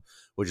coming up,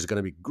 which is going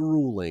to be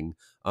grueling.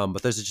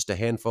 But there's just a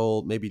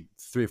handful, maybe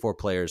 3 or 4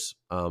 players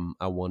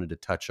I wanted to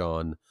touch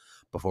on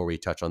before we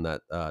touch on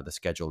that the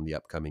schedule in the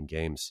upcoming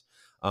games.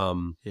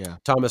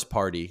 Thomas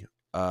Partey.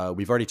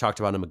 We've already talked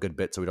about him a good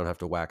bit, so we don't have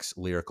to wax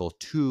lyrical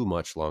too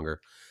much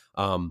longer.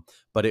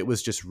 But it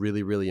was just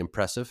really, really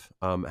impressive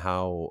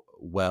how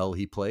well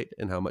he played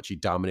and how much he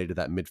dominated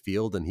that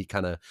midfield, and he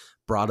kind of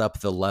brought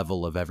up the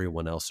level of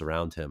everyone else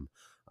around him.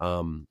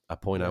 A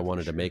point I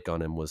wanted to make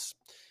on him was,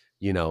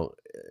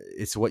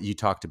 it's what you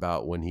talked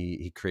about when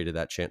he created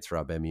that chance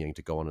for Aubameyang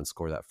to go on and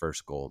score that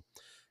first goal.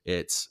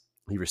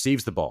 He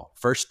receives the ball,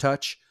 first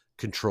touch,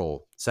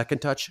 control, second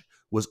touch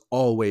was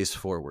always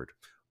forward.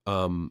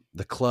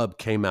 The club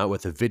came out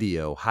with a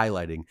video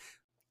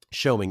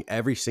showing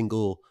every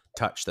single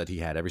touch that he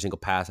had, every single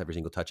pass, every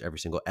single touch, every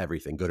single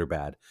everything, good or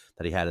bad,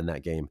 that he had in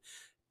that game.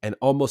 And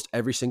almost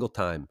every single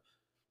time,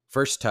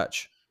 first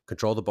touch,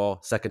 control the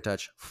ball, second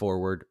touch,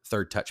 forward,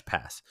 third touch,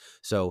 pass.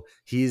 So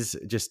he's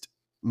just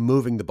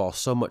moving the ball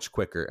so much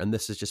quicker. And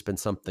this has just been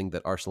something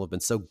that Arsenal have been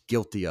so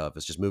guilty of,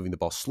 is just moving the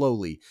ball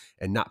slowly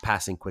and not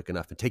passing quick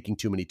enough and taking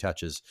too many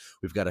touches.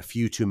 We've got a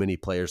few too many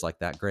players like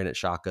that. Granit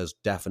Xhaka is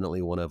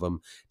definitely one of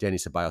them. Danny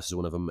Ceballos is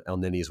one of them. El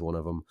Neni is one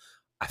of them.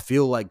 I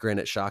feel like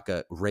Granit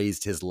Xhaka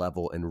raised his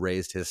level and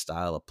raised his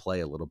style of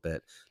play a little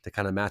bit to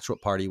kind of match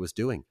what Partey was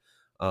doing.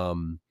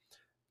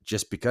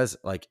 Just because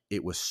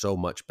it was so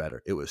much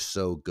better. It was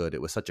so good.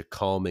 It was such a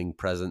calming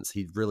presence.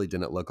 He really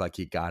didn't look like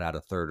he got out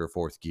of 3rd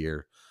or 4th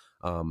gear.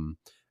 And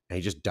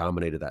he just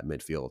dominated that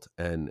midfield.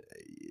 And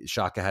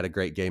Xhaka had a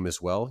great game as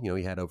well.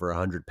 He had over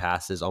 100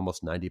 passes,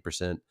 almost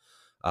 90%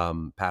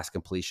 pass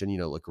completion,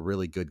 like a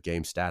really good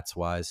game stats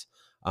wise.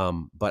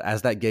 But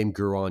as that game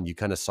grew on, you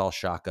kind of saw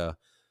Xhaka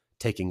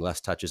taking less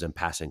touches and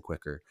passing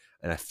quicker.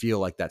 And I feel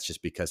like that's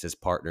just because his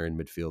partner in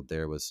midfield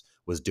there was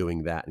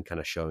doing that and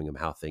kind of showing him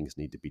how things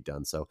need to be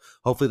done. So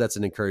hopefully that's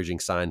an encouraging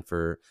sign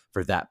for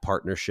that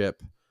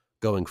partnership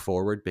going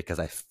forward, because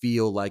I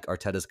feel like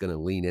Arteta's going to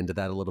lean into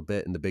that a little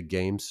bit in the big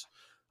games.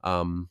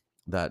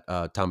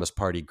 That Thomas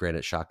Partey,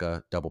 Granit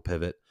Xhaka double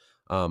pivot.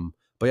 But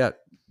yeah,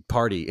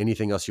 Partey,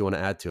 anything else you want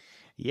to add to it?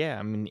 Yeah,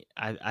 I mean,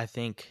 I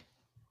think,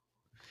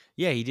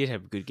 yeah, he did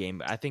have a good game,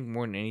 but I think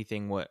more than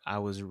anything, what I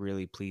was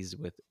really pleased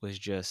with was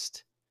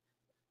just,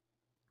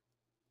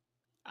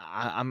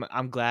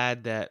 I'm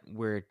glad that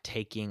we're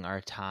taking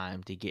our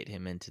time to get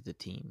him into the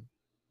team.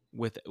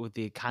 With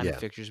the kind of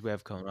fixtures we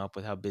have coming up,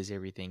 with how busy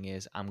everything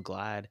is, I'm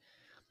glad,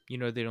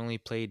 they only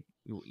played,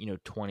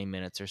 20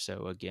 minutes or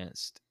so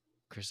against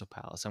Crystal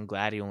Palace. I'm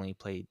glad he only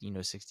played,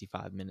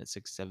 65 minutes,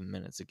 67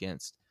 minutes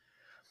against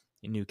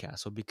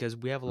Newcastle, because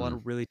we have a lot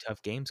of really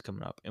tough games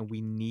coming up, and we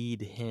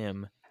need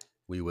him.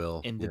 We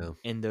will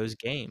in those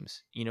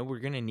games. We're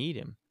gonna need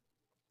him.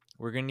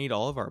 We're gonna need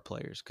all of our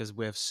players, because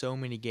we have so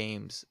many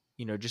games.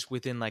 Just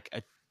within like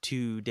a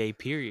 2-day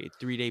period,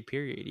 3-day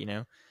period.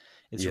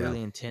 It's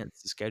really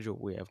intense, the schedule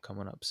we have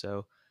coming up.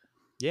 So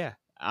yeah,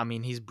 I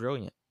mean, he's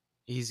brilliant.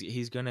 He's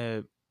just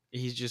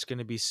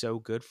gonna be so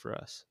good for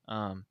us.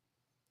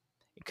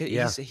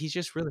 He's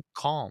just really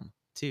calm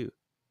too.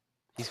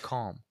 He's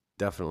calm,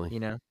 definitely.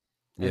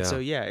 And so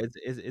yeah,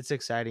 it's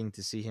exciting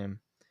to see him,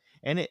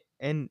 and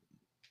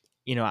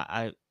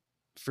I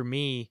for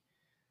me,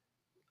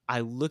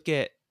 I look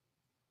at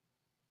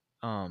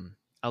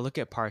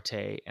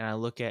Partey, and I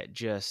look at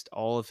just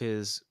all of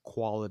his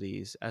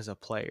qualities as a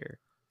player.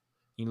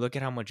 You look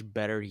at how much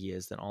better he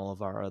is than all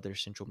of our other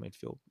central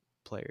midfield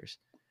players.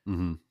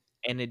 Mm-hmm.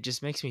 And it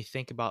just makes me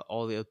think about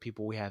all the other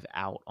people we have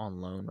out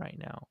on loan right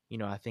now.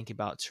 I think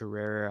about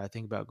Torreira, I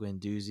think about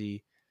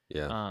Guendouzi.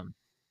 Yeah.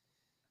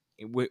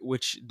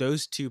 Which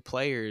those 2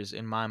 players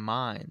in my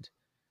mind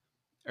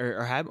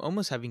are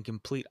almost having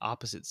complete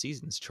opposite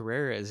seasons.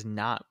 Torreira is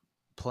not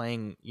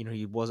playing,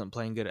 he wasn't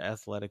playing good at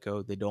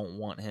Atletico. They don't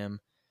want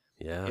him.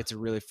 Yeah. it's a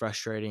really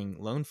frustrating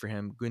loan for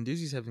him.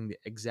 Guendouzi's having the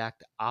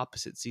exact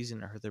opposite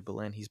season at Hertha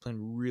Berlin. He's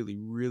playing really,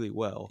 really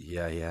well.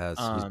 Yeah, he has.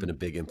 He's been a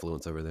big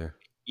influence over there.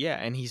 Yeah,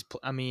 and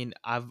I mean,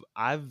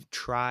 I've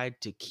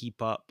tried to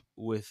keep up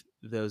with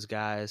those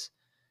guys.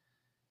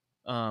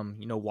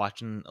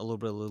 Watching a little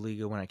bit of La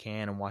Liga when I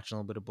can, and watching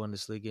a little bit of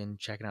Bundesliga and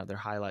checking out their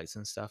highlights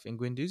and stuff. And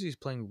Guendouzi's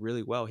playing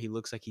really well. He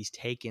looks like he's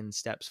taken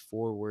steps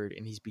forward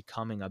and he's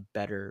becoming a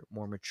better,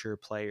 more mature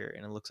player.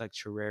 And it looks like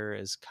Torreira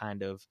is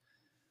kind of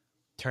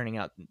turning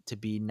out to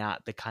be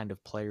not the kind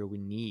of player we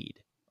need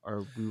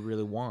or we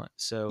really want.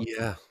 So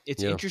Yeah.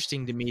 it's Yeah.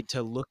 interesting to me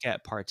to look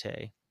at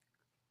Partey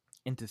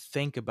and to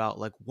think about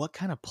like what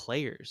kind of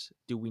players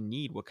do we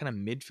need? What kind of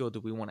midfield do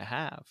we want to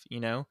have?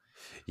 Yeah.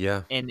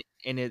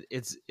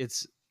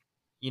 It's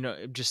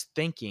just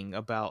thinking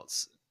about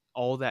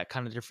all that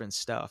kind of different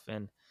stuff.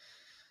 And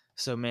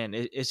so, man,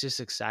 it's just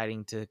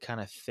exciting to kind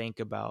of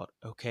think about,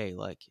 okay,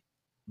 like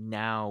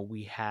now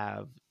we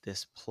have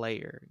this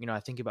player. I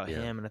think about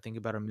Yeah. him and I think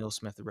about Emil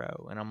Smith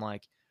Rowe, and I'm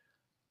like,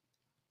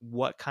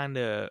 what kind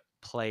of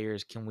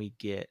players can we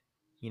get?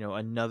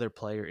 Another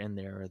player in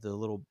there, or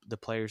the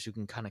players who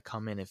can kind of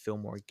come in and fill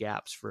more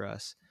gaps for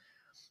us.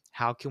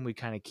 How can we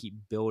kind of keep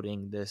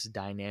building this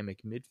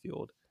dynamic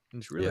midfield?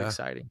 And it's really Yeah.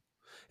 exciting.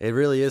 It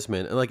really is,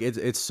 man. And like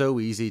it's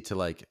so easy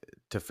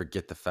to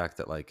forget the fact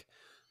that like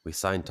we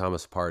signed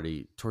Thomas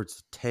Partey towards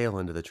the tail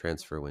end of the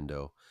transfer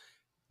window,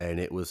 and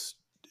it was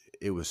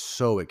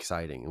so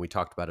exciting. And we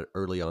talked about it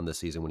early on this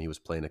season when he was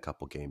playing a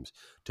couple games.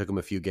 Took him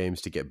a few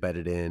games to get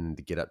bedded in,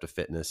 to get up to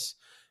fitness,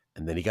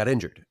 and then he got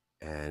injured.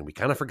 And we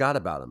kind of forgot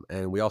about him.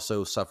 And we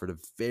also suffered a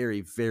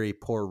very, very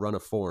poor run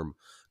of form,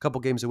 a couple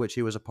games of which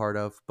he was a part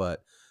of,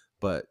 but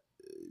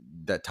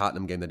that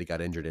Tottenham game that he got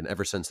injured in,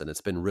 ever since then,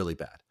 it's been really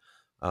bad.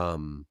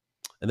 And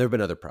there have been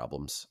other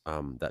problems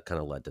that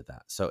kind of led to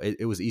that. So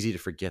it was easy to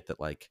forget that,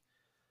 like,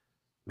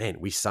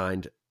 man, we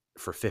signed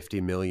for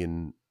 $50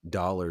 million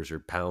or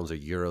pounds or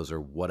euros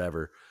or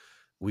whatever.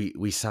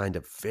 We signed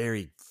a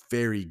very,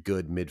 very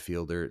good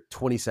midfielder,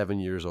 27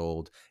 years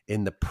old,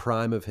 in the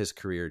prime of his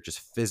career, just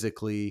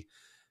physically,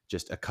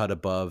 just a cut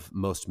above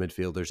most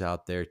midfielders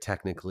out there,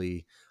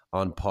 technically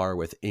on par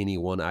with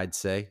anyone, I'd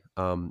say,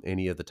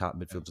 any of the top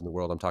midfielders in the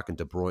world. I'm talking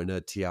De Bruyne,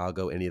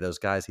 Thiago, any of those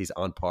guys. He's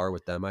on par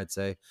with them, I'd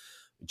say,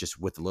 just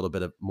with a little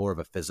bit of more of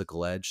a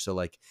physical edge. So,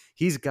 like,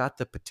 he's got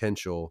the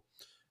potential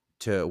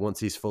to, once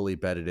he's fully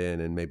bedded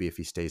in and maybe if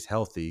he stays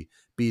healthy,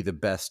 be the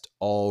best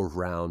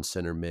all-round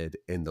center mid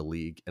in the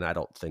league. And I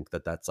don't think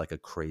that that's like a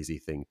crazy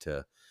thing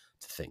to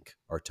think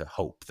or to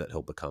hope that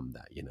he'll become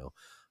that,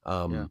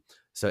 Yeah.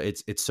 So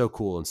it's so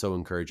cool and so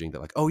encouraging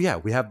that, like, oh yeah,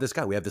 we have this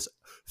guy, we have this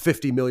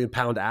 50 million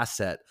pound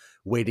asset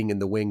waiting in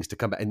the wings to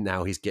come back, and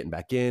now he's getting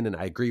back in. And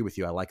I agree with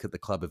you. I like that the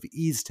club have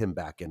eased him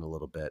back in a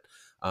little bit,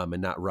 and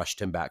not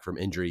rushed him back from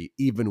injury,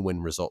 even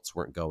when results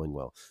weren't going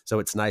well. So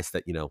it's nice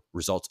that,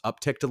 results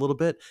upticked a little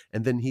bit,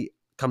 and then he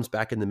comes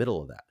back in the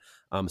middle of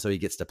that. So he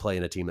gets to play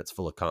in a team that's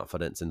full of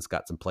confidence, and it's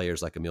got some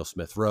players like Emil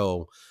Smith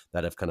Rowe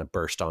that have kind of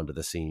burst onto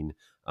the scene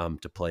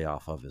to play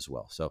off of as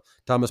well. So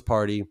Thomas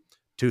Partey,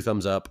 2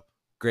 thumbs up.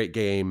 Great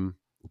game,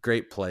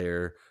 great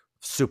player.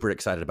 Super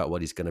excited about what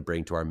he's going to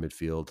bring to our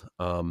midfield.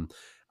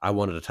 I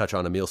wanted to touch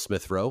on Emil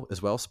Smith Rowe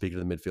as well. Speaking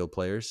of the midfield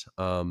players,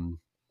 I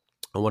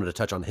wanted to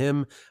touch on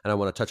him, and I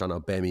want to touch on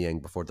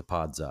Aubameyang before the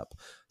pod's up.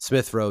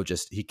 Smith Rowe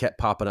he kept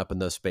popping up in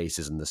those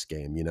spaces in this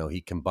game.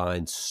 He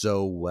combined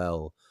so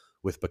well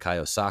with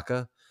Bukayo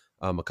Saka,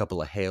 a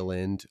couple of Hale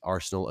End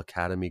Arsenal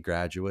Academy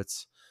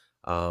graduates.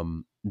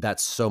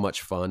 That's so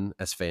much fun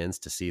as fans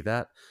to see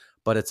that.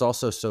 But it's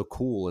also so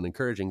cool and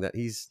encouraging that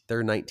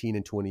they're 19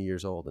 and 20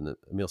 years old, and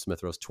Emil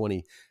Smith Rowe's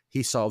 20.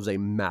 He solves a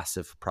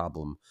massive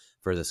problem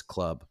for this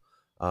club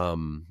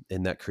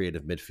in that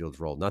creative midfield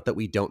role. Not that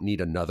we don't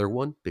need another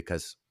one,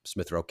 because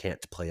Smith Rowe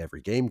can't play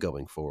every game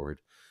going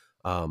forward.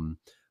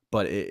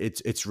 But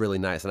it's really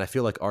nice. And I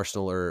feel like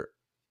Arsenal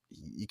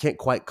you can't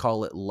quite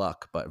call it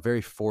luck, but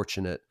very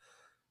fortunate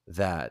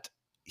that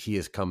he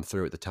has come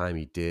through at the time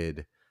he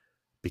did,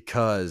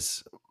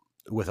 because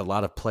with a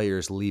lot of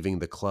players leaving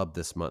the club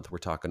this month, we're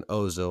talking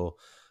Ozil,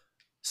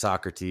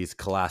 Socrates,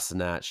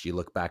 Kolasinac. You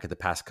look back at the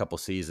past couple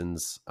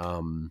seasons,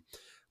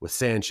 with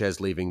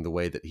Sanchez leaving the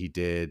way that he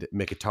did,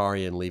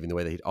 Mkhitaryan leaving the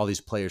way that he did, all these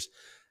players.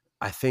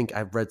 I think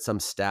I've read some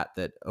stat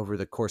that over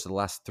the course of the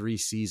last 3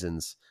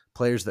 seasons,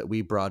 players that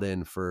we brought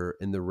in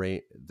in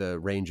the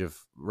range of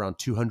around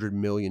 200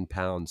 million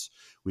pounds,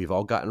 we've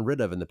all gotten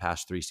rid of in the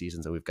past 3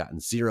 seasons, and we've gotten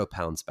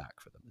 £0 back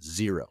for them.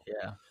 0.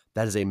 Yeah.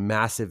 That is a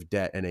massive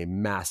debt and a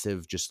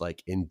massive just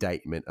like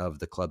indictment of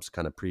the club's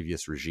kind of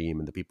previous regime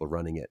and the people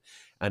running it.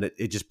 And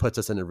it just puts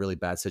us in a really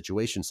bad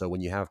situation. So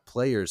when you have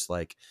players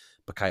like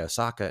Bukayo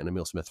Saka and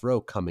Emil Smith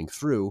Rowe coming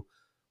through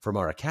from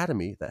our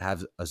academy that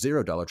have a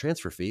 $0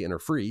 transfer fee and are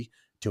free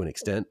to an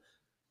extent,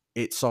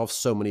 it solves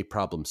so many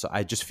problems. So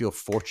I just feel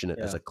fortunate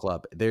as a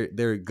club.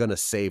 They're going to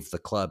save the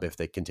club if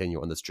they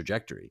continue on this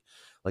trajectory,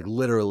 like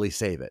literally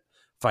save it,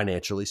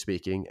 financially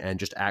speaking, and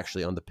just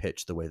actually on the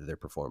pitch the way that they're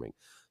performing.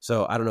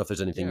 So I don't know if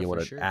there's anything you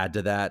want to add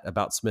to that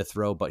about Smith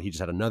Rowe, but he just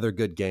had another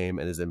good game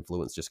and his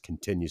influence just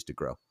continues to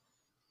grow.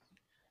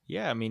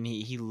 Yeah, I mean,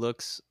 he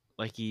looks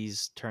like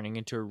he's turning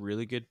into a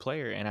really good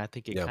player, and I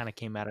think it Yeah. kind of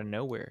came out of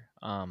nowhere.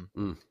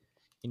 Mm.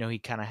 You know, he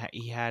kind of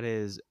he had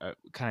his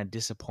kind of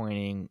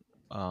disappointing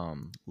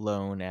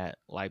loan at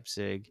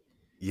Leipzig.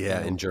 You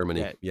Yeah, in know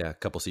Germany. that Yeah, a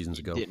couple seasons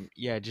it ago. didn't,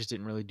 yeah, it just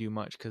didn't really do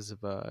much because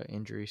of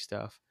injury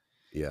stuff.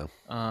 Yeah.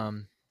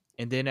 And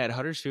then at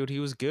Huddersfield, he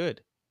was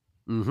good,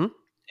 Mm-hmm.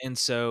 and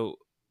so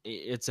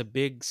it's a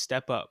big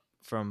step up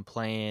from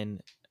playing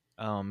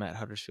at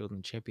Huddersfield in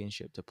the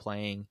Championship to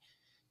playing,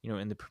 you know,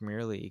 in the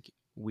Premier League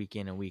week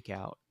in and week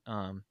out.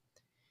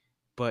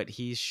 But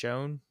he's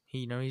shown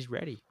he's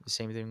ready. The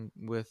same thing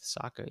with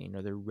Saka. You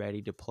know, they're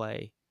ready to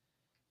play.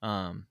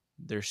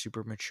 They're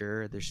super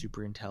mature. They're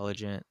super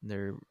intelligent.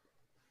 They're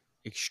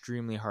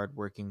extremely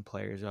hardworking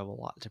players who have a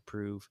lot to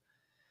prove,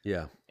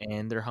 Yeah.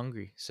 and they're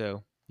hungry.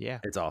 So yeah,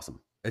 It's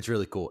awesome. It's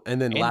really cool. And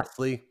then and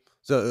lastly,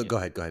 so yeah. go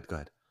ahead.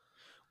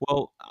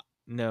 Well,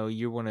 no,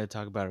 you want to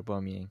talk about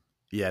Aubameyang.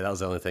 Yeah, that was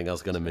the only thing I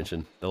was going to So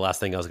mention. The last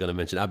thing I was going to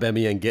mention.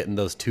 Aubameyang getting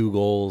those 2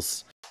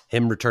 goals,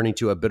 him returning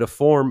to a bit of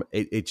form.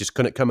 It just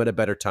couldn't come at a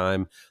better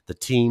time. The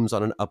team's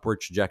on an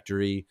upward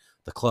trajectory.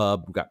 The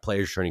club, we've got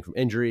players returning from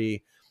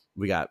injury.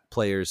 We got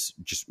players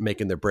just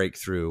making their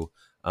breakthrough.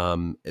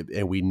 And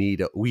we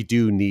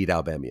do need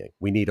Aubameyang.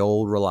 We need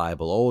old,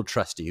 reliable, old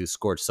trusty who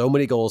scored so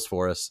many goals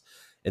for us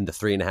in the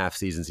 3.5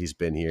 seasons he's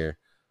been here.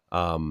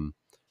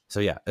 So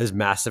yeah, it was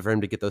massive for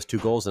him to get those 2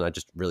 goals, and I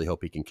just really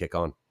hope he can kick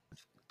on.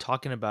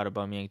 talking about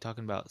Aubameyang,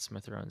 talking about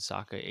Smith Rowe and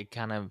Saka, it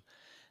kind of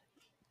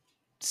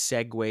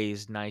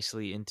segues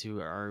nicely into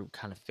our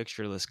kind of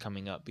fixture list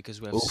coming up because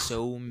we have Oof.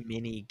 so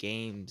many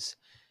games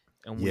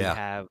and we Yeah.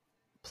 have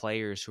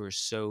players who are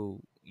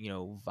so, you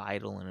know,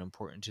 vital and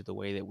important to the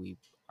way that we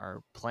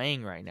are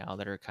playing right now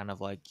that are kind of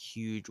like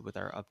huge with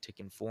our uptick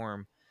in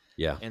form.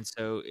 Yeah. And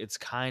so it's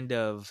kind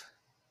of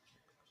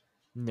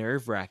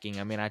nerve-wracking.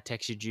 I mean, I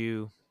texted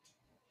you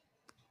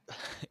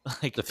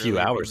like A few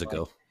earlier hours being like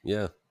ago.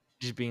 Yeah.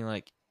 just being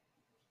like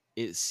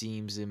it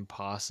seems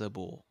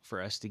impossible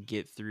for us to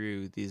get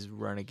through these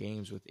run of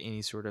games with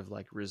any sort of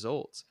like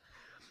results.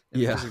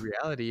 And Yeah. because the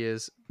reality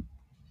is,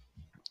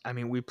 I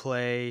mean, we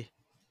play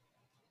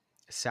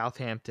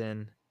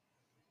Southampton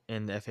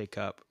in the FA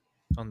Cup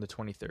on the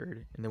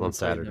 23rd, and then we On play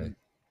Saturday. them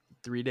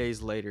 3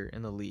 days later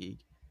in the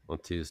league, On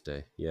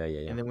Tuesday. Yeah.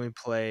 and then we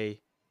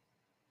play,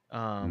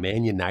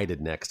 Man United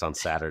next on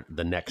Saturday.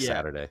 The next yeah,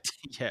 Saturday.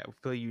 yeah, we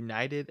play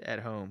United at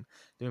home,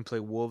 then we play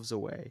Wolves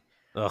away,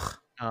 Ugh.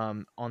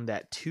 on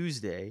that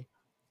Tuesday,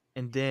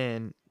 and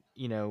then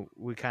you know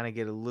we kind of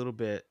get a little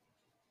bit,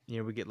 you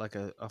know, we get like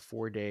a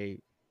 4 day,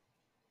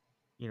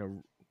 you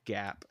know,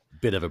 gap.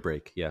 Bit of a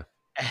break. Yeah.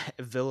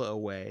 Villa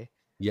away,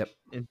 Yep.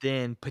 and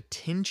then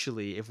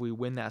potentially if we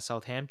win that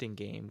Southampton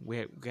game,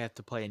 we have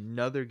to play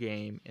another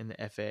game in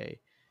the FA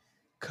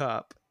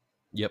Cup.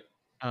 Yep.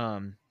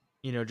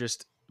 You know,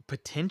 just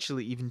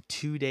potentially even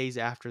 2 days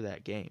after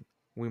that game,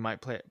 we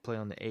might play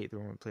on the 8th, or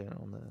we might play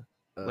on the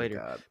Oh later.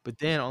 God. But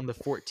then on the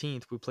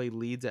 14th, we play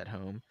Leeds at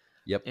home,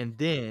 Yep. and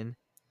then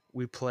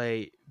we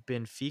play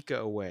Benfica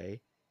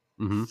away.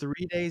 Mm-hmm. 3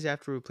 days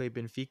after we play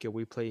Benfica,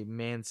 we play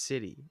Man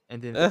City,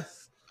 and then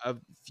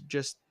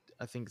just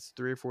I think it's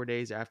 3 or 4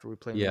 days after we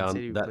play Yeah. Man On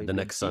City, we that play the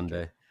next Benfica,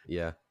 Sunday.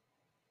 Yeah.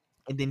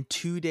 and then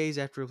 2 days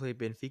after we play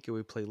Benfica,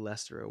 we play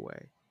Leicester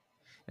away,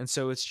 and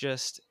so it's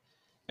just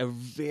a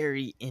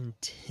very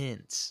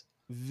intense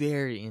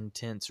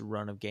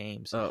run of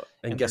games, Oh, and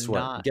and they're guess what?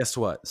 not Guess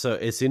what? So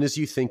as soon as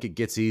you think it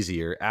gets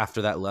easier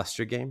after that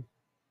Leicester game,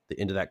 the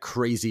end of that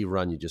crazy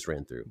run you just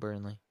ran through,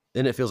 Burnley.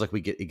 then it feels like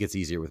it gets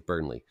easier with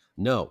Burnley.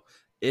 No,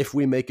 if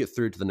we make it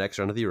through to the next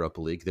round of the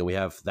Europa League, then we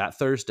have that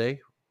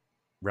Thursday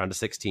round of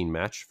 16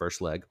 match,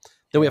 first leg.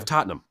 Then we have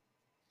Tottenham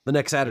the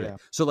next Saturday. Yeah.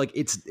 So like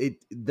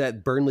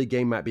that Burnley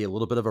game might be a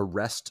little bit of a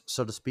rest,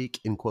 so to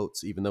speak, in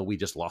quotes, even though we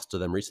just lost to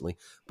them recently.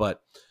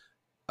 But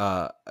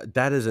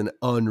that is an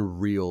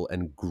unreal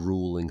and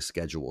grueling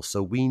schedule.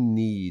 So we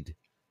need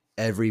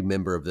every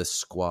member of this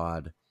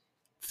squad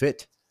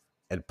fit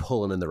and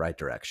pulling in the right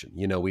direction.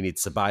 You know, we need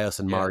Ceballos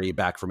and Mari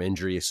back from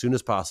injury as soon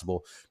as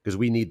possible because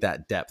we need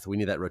that depth. We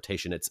need that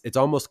rotation. It's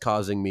almost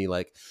causing me,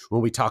 like,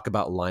 when we talk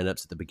about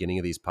lineups at the beginning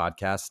of these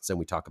podcasts and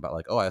we talk about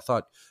like, oh, I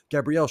thought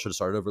Gabriel should have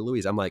started over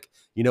Luis. I'm like,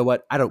 you know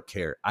what? I don't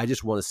care. I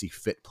just want to see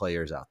fit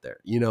players out there,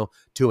 you know,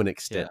 to an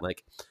extent. Yeah.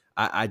 Like,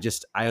 I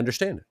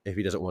understand if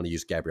he doesn't want to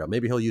use Gabriel.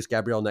 Maybe he'll use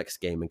Gabriel next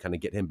game and kind of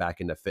get him back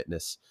into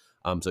fitness,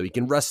 so he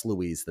can rest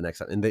Luis the next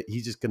time. And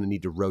he's just going to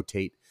need to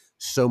rotate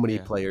so many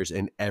players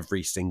in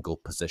every single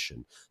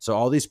position. So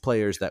all these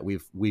players that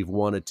we've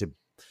wanted to,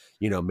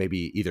 you know,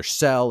 maybe either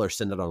sell or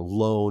send out on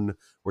loan.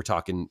 We're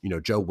talking, you know,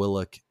 Joe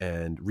Willock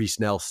and Reece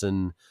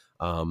Nelson,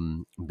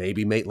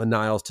 maybe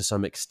Maitland-Niles to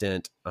some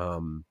extent.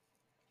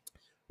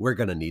 We're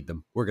going to need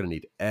them. We're going to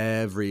need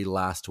every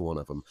last one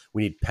of them.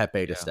 We need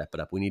Pepe to step it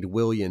up. We need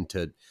Willian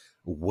to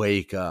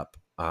wake up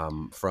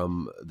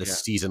from the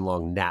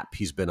season-long nap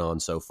he's been on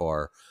so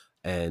far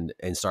and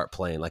start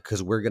playing. Like,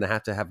 because we're going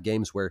to have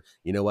games where,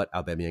 you know what,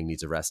 Aubameyang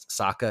needs a rest.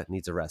 Saka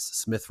needs a rest.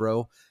 Smith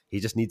Rowe, he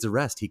just needs a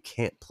rest. He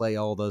can't play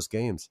all those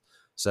games.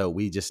 So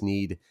we just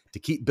need to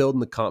keep building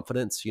the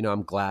confidence.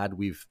 I'm glad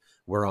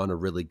we're on a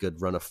really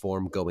good run of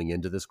form going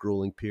into this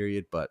grueling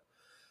period, but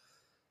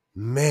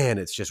man,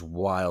 it's just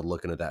wild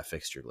looking at that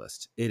fixture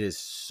list. It is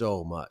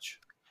so much.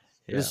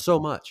 It is Yeah. so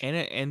much.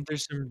 And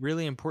there's some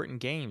really important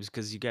games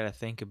because you got to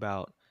think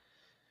about,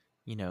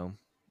 you know,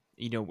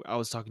 I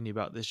was talking to you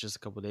about this just a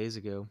couple of days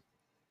ago,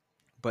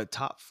 but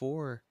top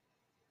 4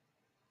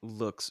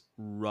 looks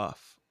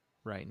rough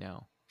right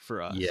now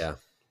for us. Yeah,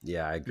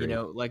 I agree.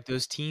 Like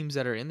those teams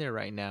that are in there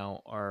right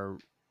now are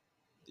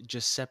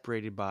just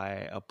separated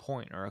by a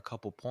point or a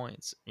couple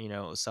points,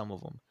 some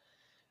of them.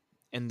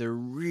 And they're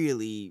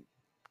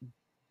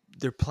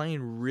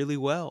playing really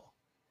well.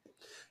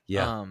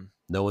 Yeah.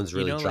 No one's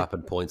really like,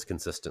 dropping points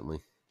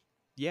consistently.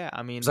 yeah,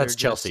 I mean, Besides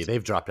they're Chelsea, just,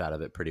 they've dropped out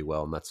of it pretty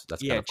well, and that's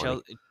kind of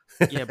funny.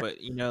 yeah, but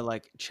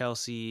like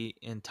Chelsea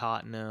and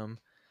Tottenham,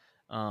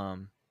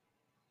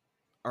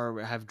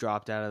 or have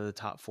dropped out of the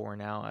top 4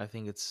 now. I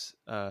think it's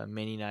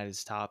Man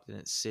United's top, then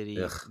it's City,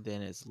 Ugh.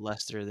 then it's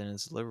Leicester, then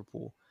it's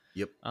Liverpool.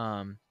 Yep.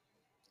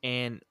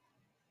 And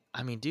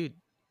I mean, dude,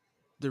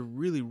 they're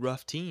really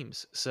rough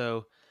teams.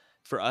 So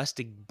for us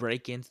to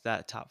break into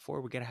that top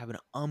 4, we got to have an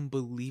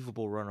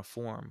unbelievable run of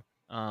form.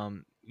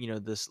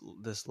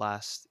 This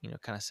last,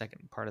 kind of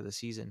second part of the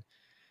season.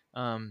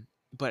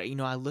 But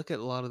I look at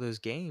a lot of those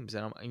games,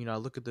 and I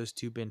look at those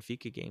 2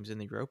 Benfica games in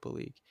the Europa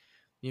League.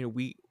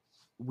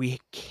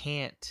 We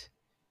can't.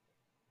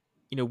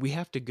 We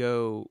have to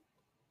go.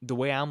 The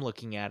way I'm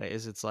looking at it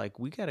is, it's like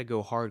we got to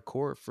go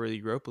hardcore for the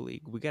Europa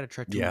League. We got to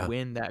try to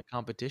win that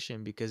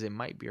competition because it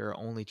might be our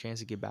only chance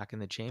to get back in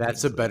the Champions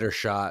That's a League. better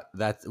shot.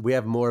 We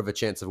have more of a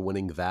chance of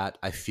winning that,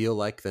 I feel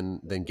like, than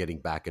getting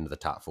back into the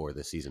top 4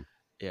 this season.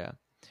 Yeah,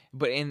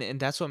 but and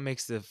that's what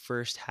makes the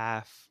first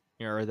half,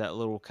 or that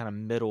little kind of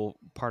middle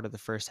part of the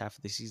first half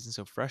of the season,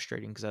 so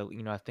frustrating because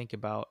I think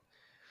about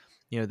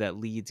that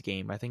Leeds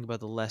game. I think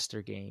about the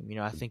Leicester game.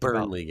 I think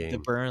Burnley about game. the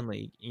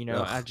Burnley.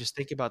 Ugh. I just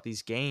think about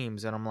these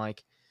games, and I'm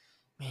like,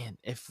 man,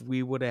 if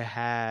we would have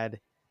had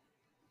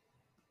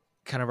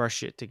kind of our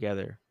shit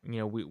together,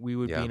 we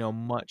would be in a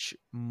much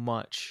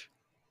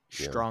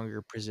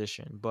stronger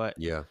position. But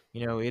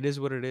it is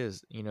what it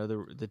is.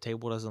 The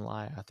table doesn't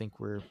lie. I think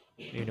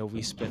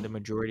we spent the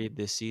majority of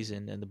this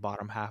season in the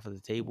bottom half of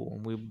the table,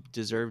 and we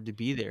deserve to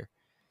be there,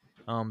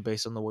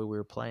 based on the way we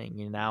were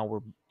playing. And now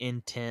we're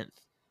in 10th.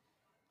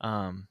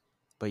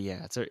 But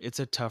yeah, it's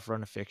a tough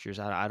run of fixtures.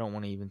 I don't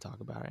want to even talk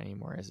about it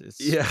anymore. It's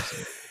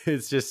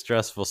it's just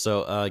stressful.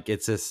 So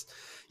it's this.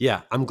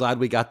 Yeah, I'm glad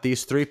we got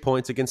these 3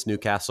 points against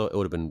Newcastle. It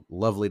would have been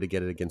lovely to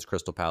get it against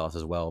Crystal Palace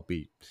as well.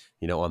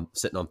 I'm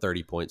sitting on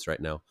 30 points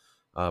right now,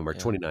 or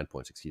 29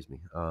 points, excuse me.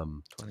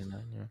 29.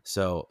 Yeah.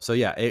 So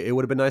yeah, it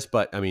would have been nice,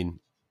 but I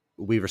mean,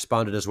 we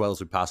responded as well as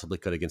we possibly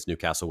could against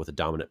Newcastle with a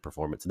dominant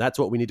performance, and that's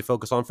what we need to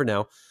focus on for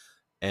now.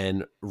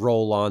 And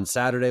roll on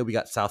Saturday. We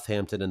got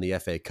Southampton in the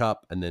FA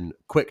Cup, and then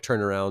quick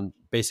turnaround,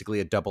 basically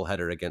a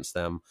doubleheader against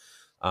them.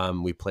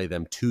 We play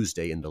them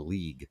Tuesday in the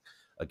league.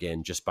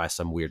 Again, just by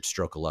some weird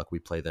stroke of luck, we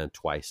play them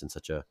twice in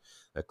such a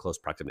close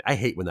proximity. I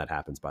hate when that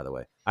happens, by the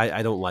way.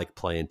 I don't like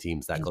playing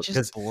teams that close. It's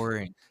just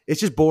boring.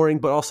 It's just boring,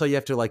 but also you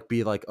have to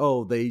be like,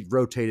 oh, they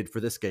rotated for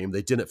this game.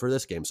 They didn't for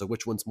this game. So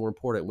which one's more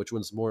important? Which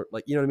one's more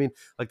you know what I mean?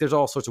 Like there's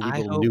all sorts of weird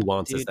little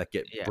nuances that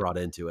get brought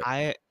into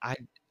it.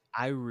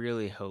 I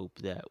really hope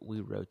that we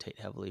rotate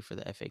heavily for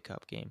the FA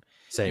Cup game.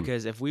 Same.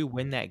 Because if we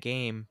win that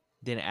game,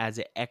 then it adds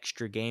an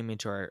extra game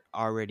into our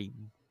already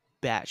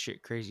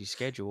batshit crazy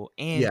schedule.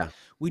 And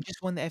we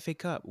just won the FA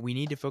Cup. We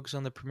need to focus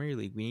on the Premier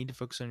League. We need to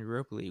focus on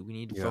Europa League. We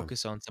need to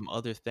focus on some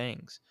other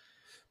things.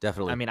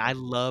 Definitely. I mean, I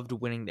loved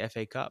winning the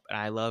FA Cup, and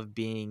I love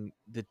being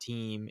the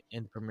team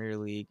in the Premier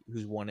League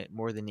who's won it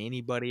more than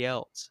anybody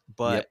else.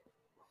 But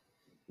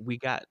we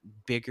got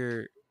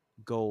bigger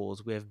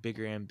goals. We have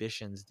bigger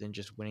ambitions than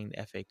just winning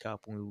the FA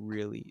Cup. And we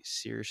really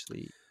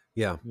seriously,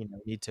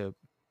 need to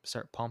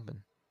start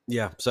pumping.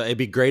 Yeah, so it'd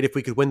be great if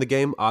we could win the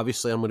game.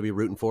 Obviously, I'm going to be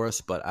rooting for us,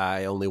 but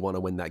I only want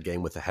to win that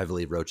game with a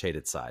heavily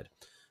rotated side.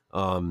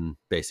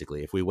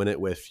 Basically, if we win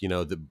it with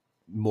the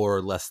more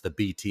or less the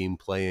B team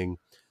playing,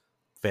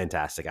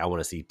 fantastic. I want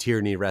to see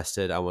Tierney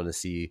rested. I want to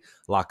see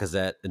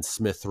Lacazette and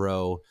Smith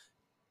Rowe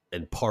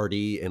and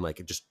Partey and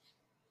just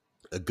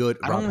a good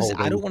Rob Holding.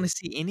 I don't want to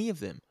see any of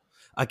them.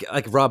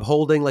 Like Rob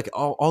Holding,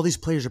 all these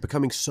players are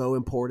becoming so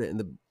important,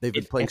 and they've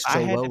been playing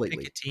so well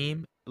lately.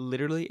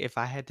 If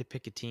I had to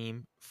pick a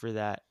team for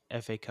that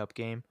FA Cup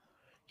game,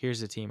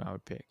 here's the team I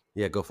would pick.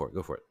 Yeah, go for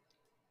it.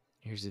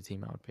 Here's the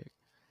team I would pick.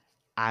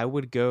 I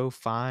would go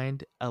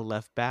find a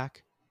left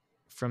back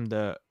from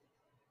the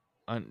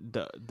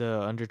under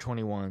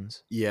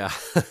 21s. Yeah,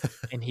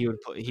 and he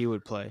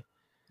would play.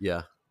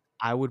 Yeah,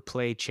 I would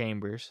play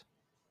Chambers.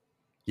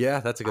 Yeah,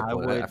 that's a good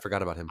point. I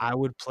forgot about him. I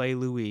would play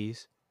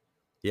Louise.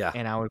 Yeah.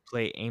 And I would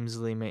play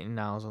Ainsley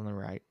Maitland-Niles on the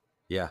right.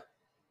 Yeah.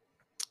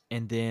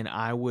 And then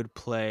I would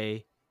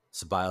play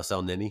Ceballos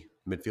El-Neni,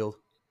 midfield.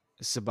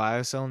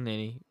 Ceballos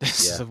El-Neni.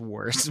 This is the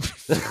worst.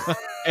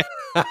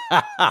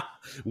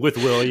 With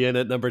Willian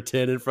at number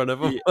 10 in front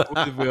of him.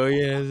 With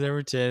Willian as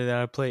number 10. And then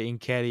I play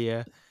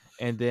Nketiah.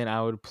 and then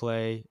I would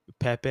play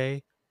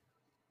Pepe,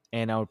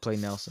 and I would play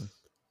Nelson,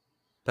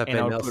 Pepe and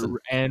I would Nelson.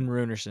 put and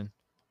Runerson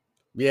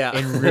Yeah.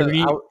 and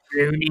Rooney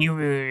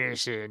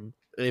Runerson.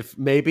 If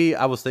maybe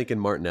I was thinking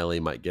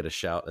Martinelli might get a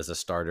shout as a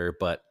starter,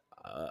 but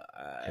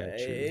Yeah,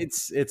 true.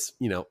 it's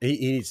he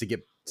needs to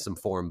get some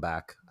form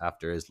back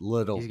after his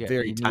little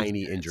very He needs tiny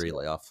minutes, injury yeah.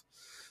 layoff.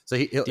 So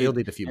he'll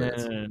need a few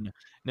minutes.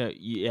 No,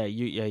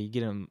 you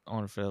get him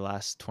on for the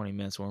last 20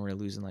 minutes when we're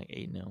losing like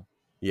 8-0.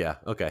 Yeah.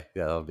 Okay.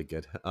 Yeah, that'll be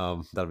good.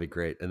 That'll be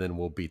great, and then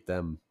we'll beat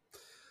them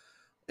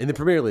in the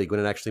Premier League when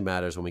it actually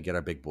matters when we get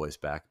our big boys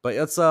back. But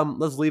let's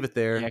leave it Yeah,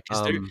 there.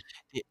 because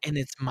and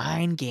it's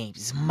mind games.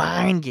 It's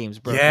mind games,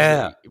 bro. 'cause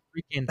Yeah.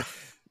 freaking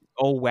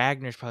old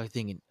Wagner's probably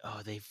thinking,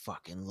 oh, they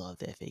fucking love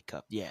the FA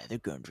Cup. Yeah, they're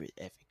going to the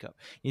FA Cup.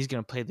 He's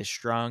gonna play the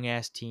strong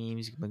ass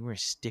team. We're gonna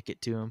stick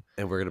it to him,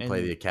 And we're gonna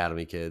play the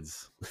academy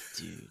kids,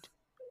 dude.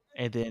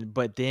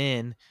 But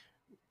then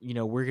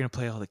we're gonna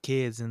play all the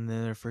kids, and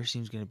then their first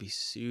team's gonna be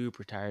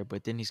super tired.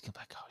 But then he's gonna be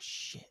like, "Oh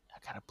shit, I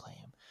gotta play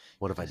him."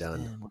 What have I Because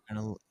done? then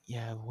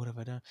what have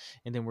I done?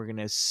 And then we're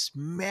gonna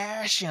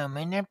smash them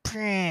in the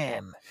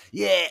Prem.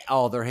 Yeah,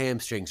 all their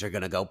hamstrings are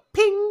gonna go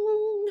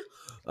ping.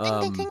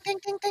 Ding, ding, ding,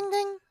 ding, ding,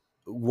 ding.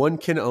 One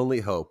can only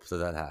hope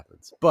that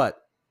happens.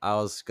 But I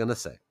was gonna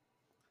say,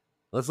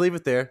 let's leave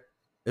it there.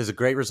 It was a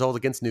great result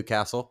against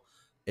Newcastle.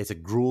 It's a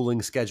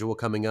grueling schedule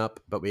coming up,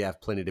 but we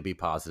have plenty to be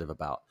positive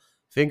about.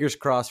 Fingers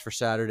crossed for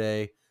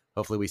Saturday.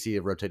 Hopefully we see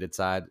a rotated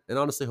side. And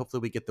honestly,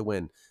 hopefully we get the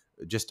win.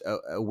 Just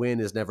a win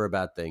is never a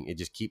bad thing. It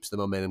just keeps the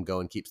momentum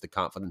going, keeps the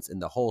confidence in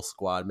the whole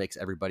squad, makes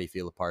everybody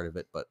feel a part of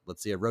it. But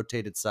let's see a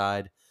rotated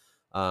side.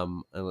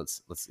 And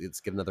let's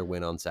get another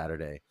win on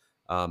Saturday.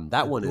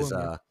 That one is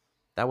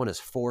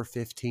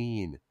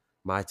 4:15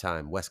 my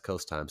time, West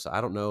Coast time. So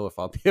I don't know if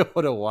I'll be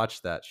able to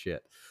watch that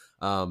shit.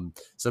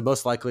 So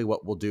most likely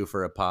what we'll do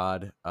for a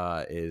pod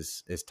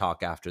is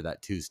talk after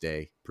that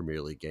Tuesday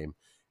Premier League game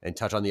and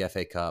touch on the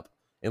FA Cup.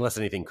 Unless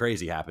anything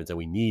crazy happens and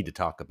we need to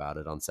talk about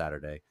it on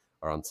Saturday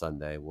or on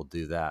Sunday, we'll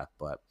do that.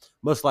 But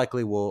most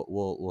likely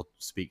we'll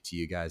speak to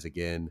you guys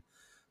again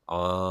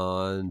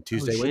on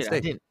Tuesday,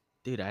 Wednesday.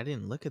 I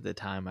didn't look at the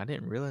time. I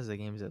didn't realize the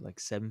game was at like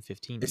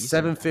 7:15. It's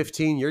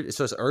 7:15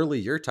 so it's early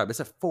your time. It's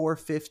at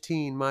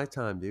 4:15 my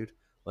time, dude.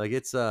 Like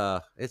it's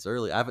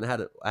early. I haven't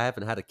had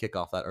a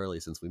kickoff that early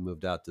since we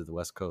moved out to the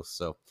West Coast.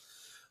 So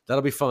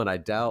that'll be fun. I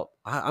doubt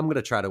I'm going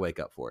to try to wake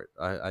up for it.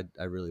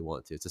 I really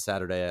want to. It's a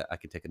Saturday. I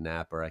can take a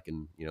nap or I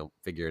can,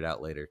 figure it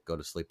out later, go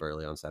to sleep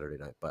early on Saturday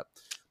night, but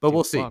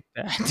we'll see. Fuck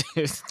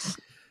that,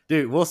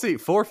 dude, we'll see.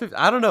 4:50.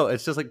 I don't know.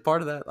 It's just like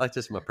part of that. Like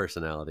just my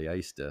personality. I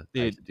used to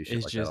do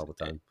shit like that all the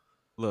time.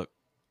 Look,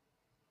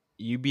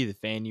 you be the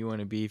fan you want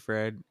to be,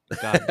 Fred.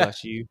 God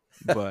bless you.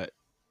 But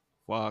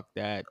fuck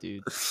that,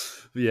 dude.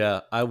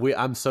 Yeah,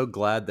 I'm so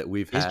glad that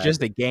It's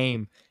just a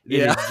game. It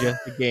is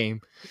just a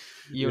game.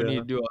 You don't need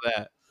to do all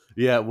that.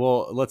 Yeah,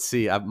 well, let's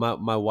see.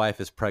 My wife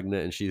is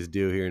pregnant and she's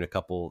due here in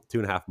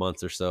 2.5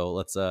 months or so.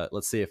 Let's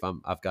see if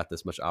I've got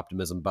this much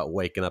optimism about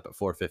waking up at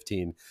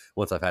 4:15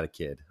 once I've had a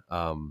kid.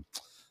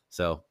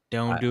 So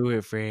don't do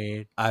it,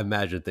 Fred. I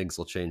imagine things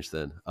will change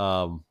then.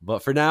 But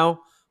for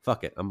now,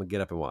 fuck it. I'm gonna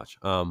get up and watch.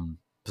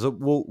 So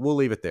we'll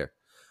leave it there.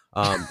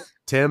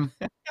 Tim,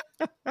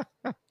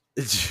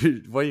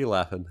 why are you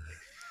laughing?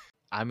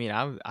 I mean,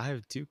 I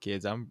have 2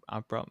 kids.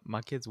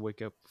 My kids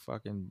wake up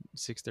fucking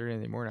 6:30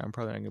 in the morning. I'm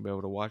probably not gonna be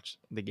able to watch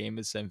the game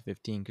at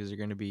 7:15 because they're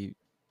gonna be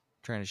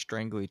trying to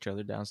strangle each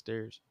other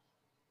downstairs.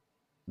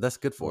 That's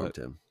good for them,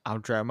 Tim.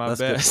 I'll try my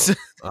best.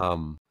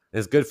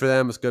 It's good for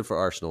them. It's good for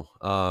Arsenal.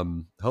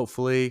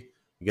 Hopefully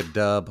you get a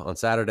dub on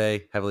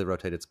Saturday. Heavily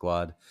rotated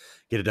squad.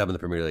 Get a dub in the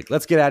Premier League.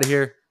 Let's get out of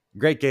here.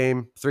 Great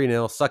game.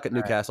 3-0. Suck at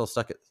Newcastle.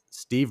 Suck at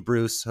Steve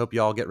Bruce. Hope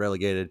you all get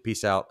relegated.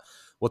 Peace out.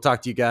 We'll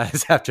talk to you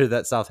guys after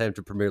that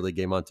Southampton Premier League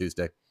game on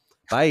Tuesday.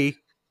 Bye.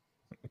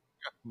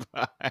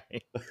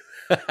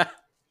 Bye.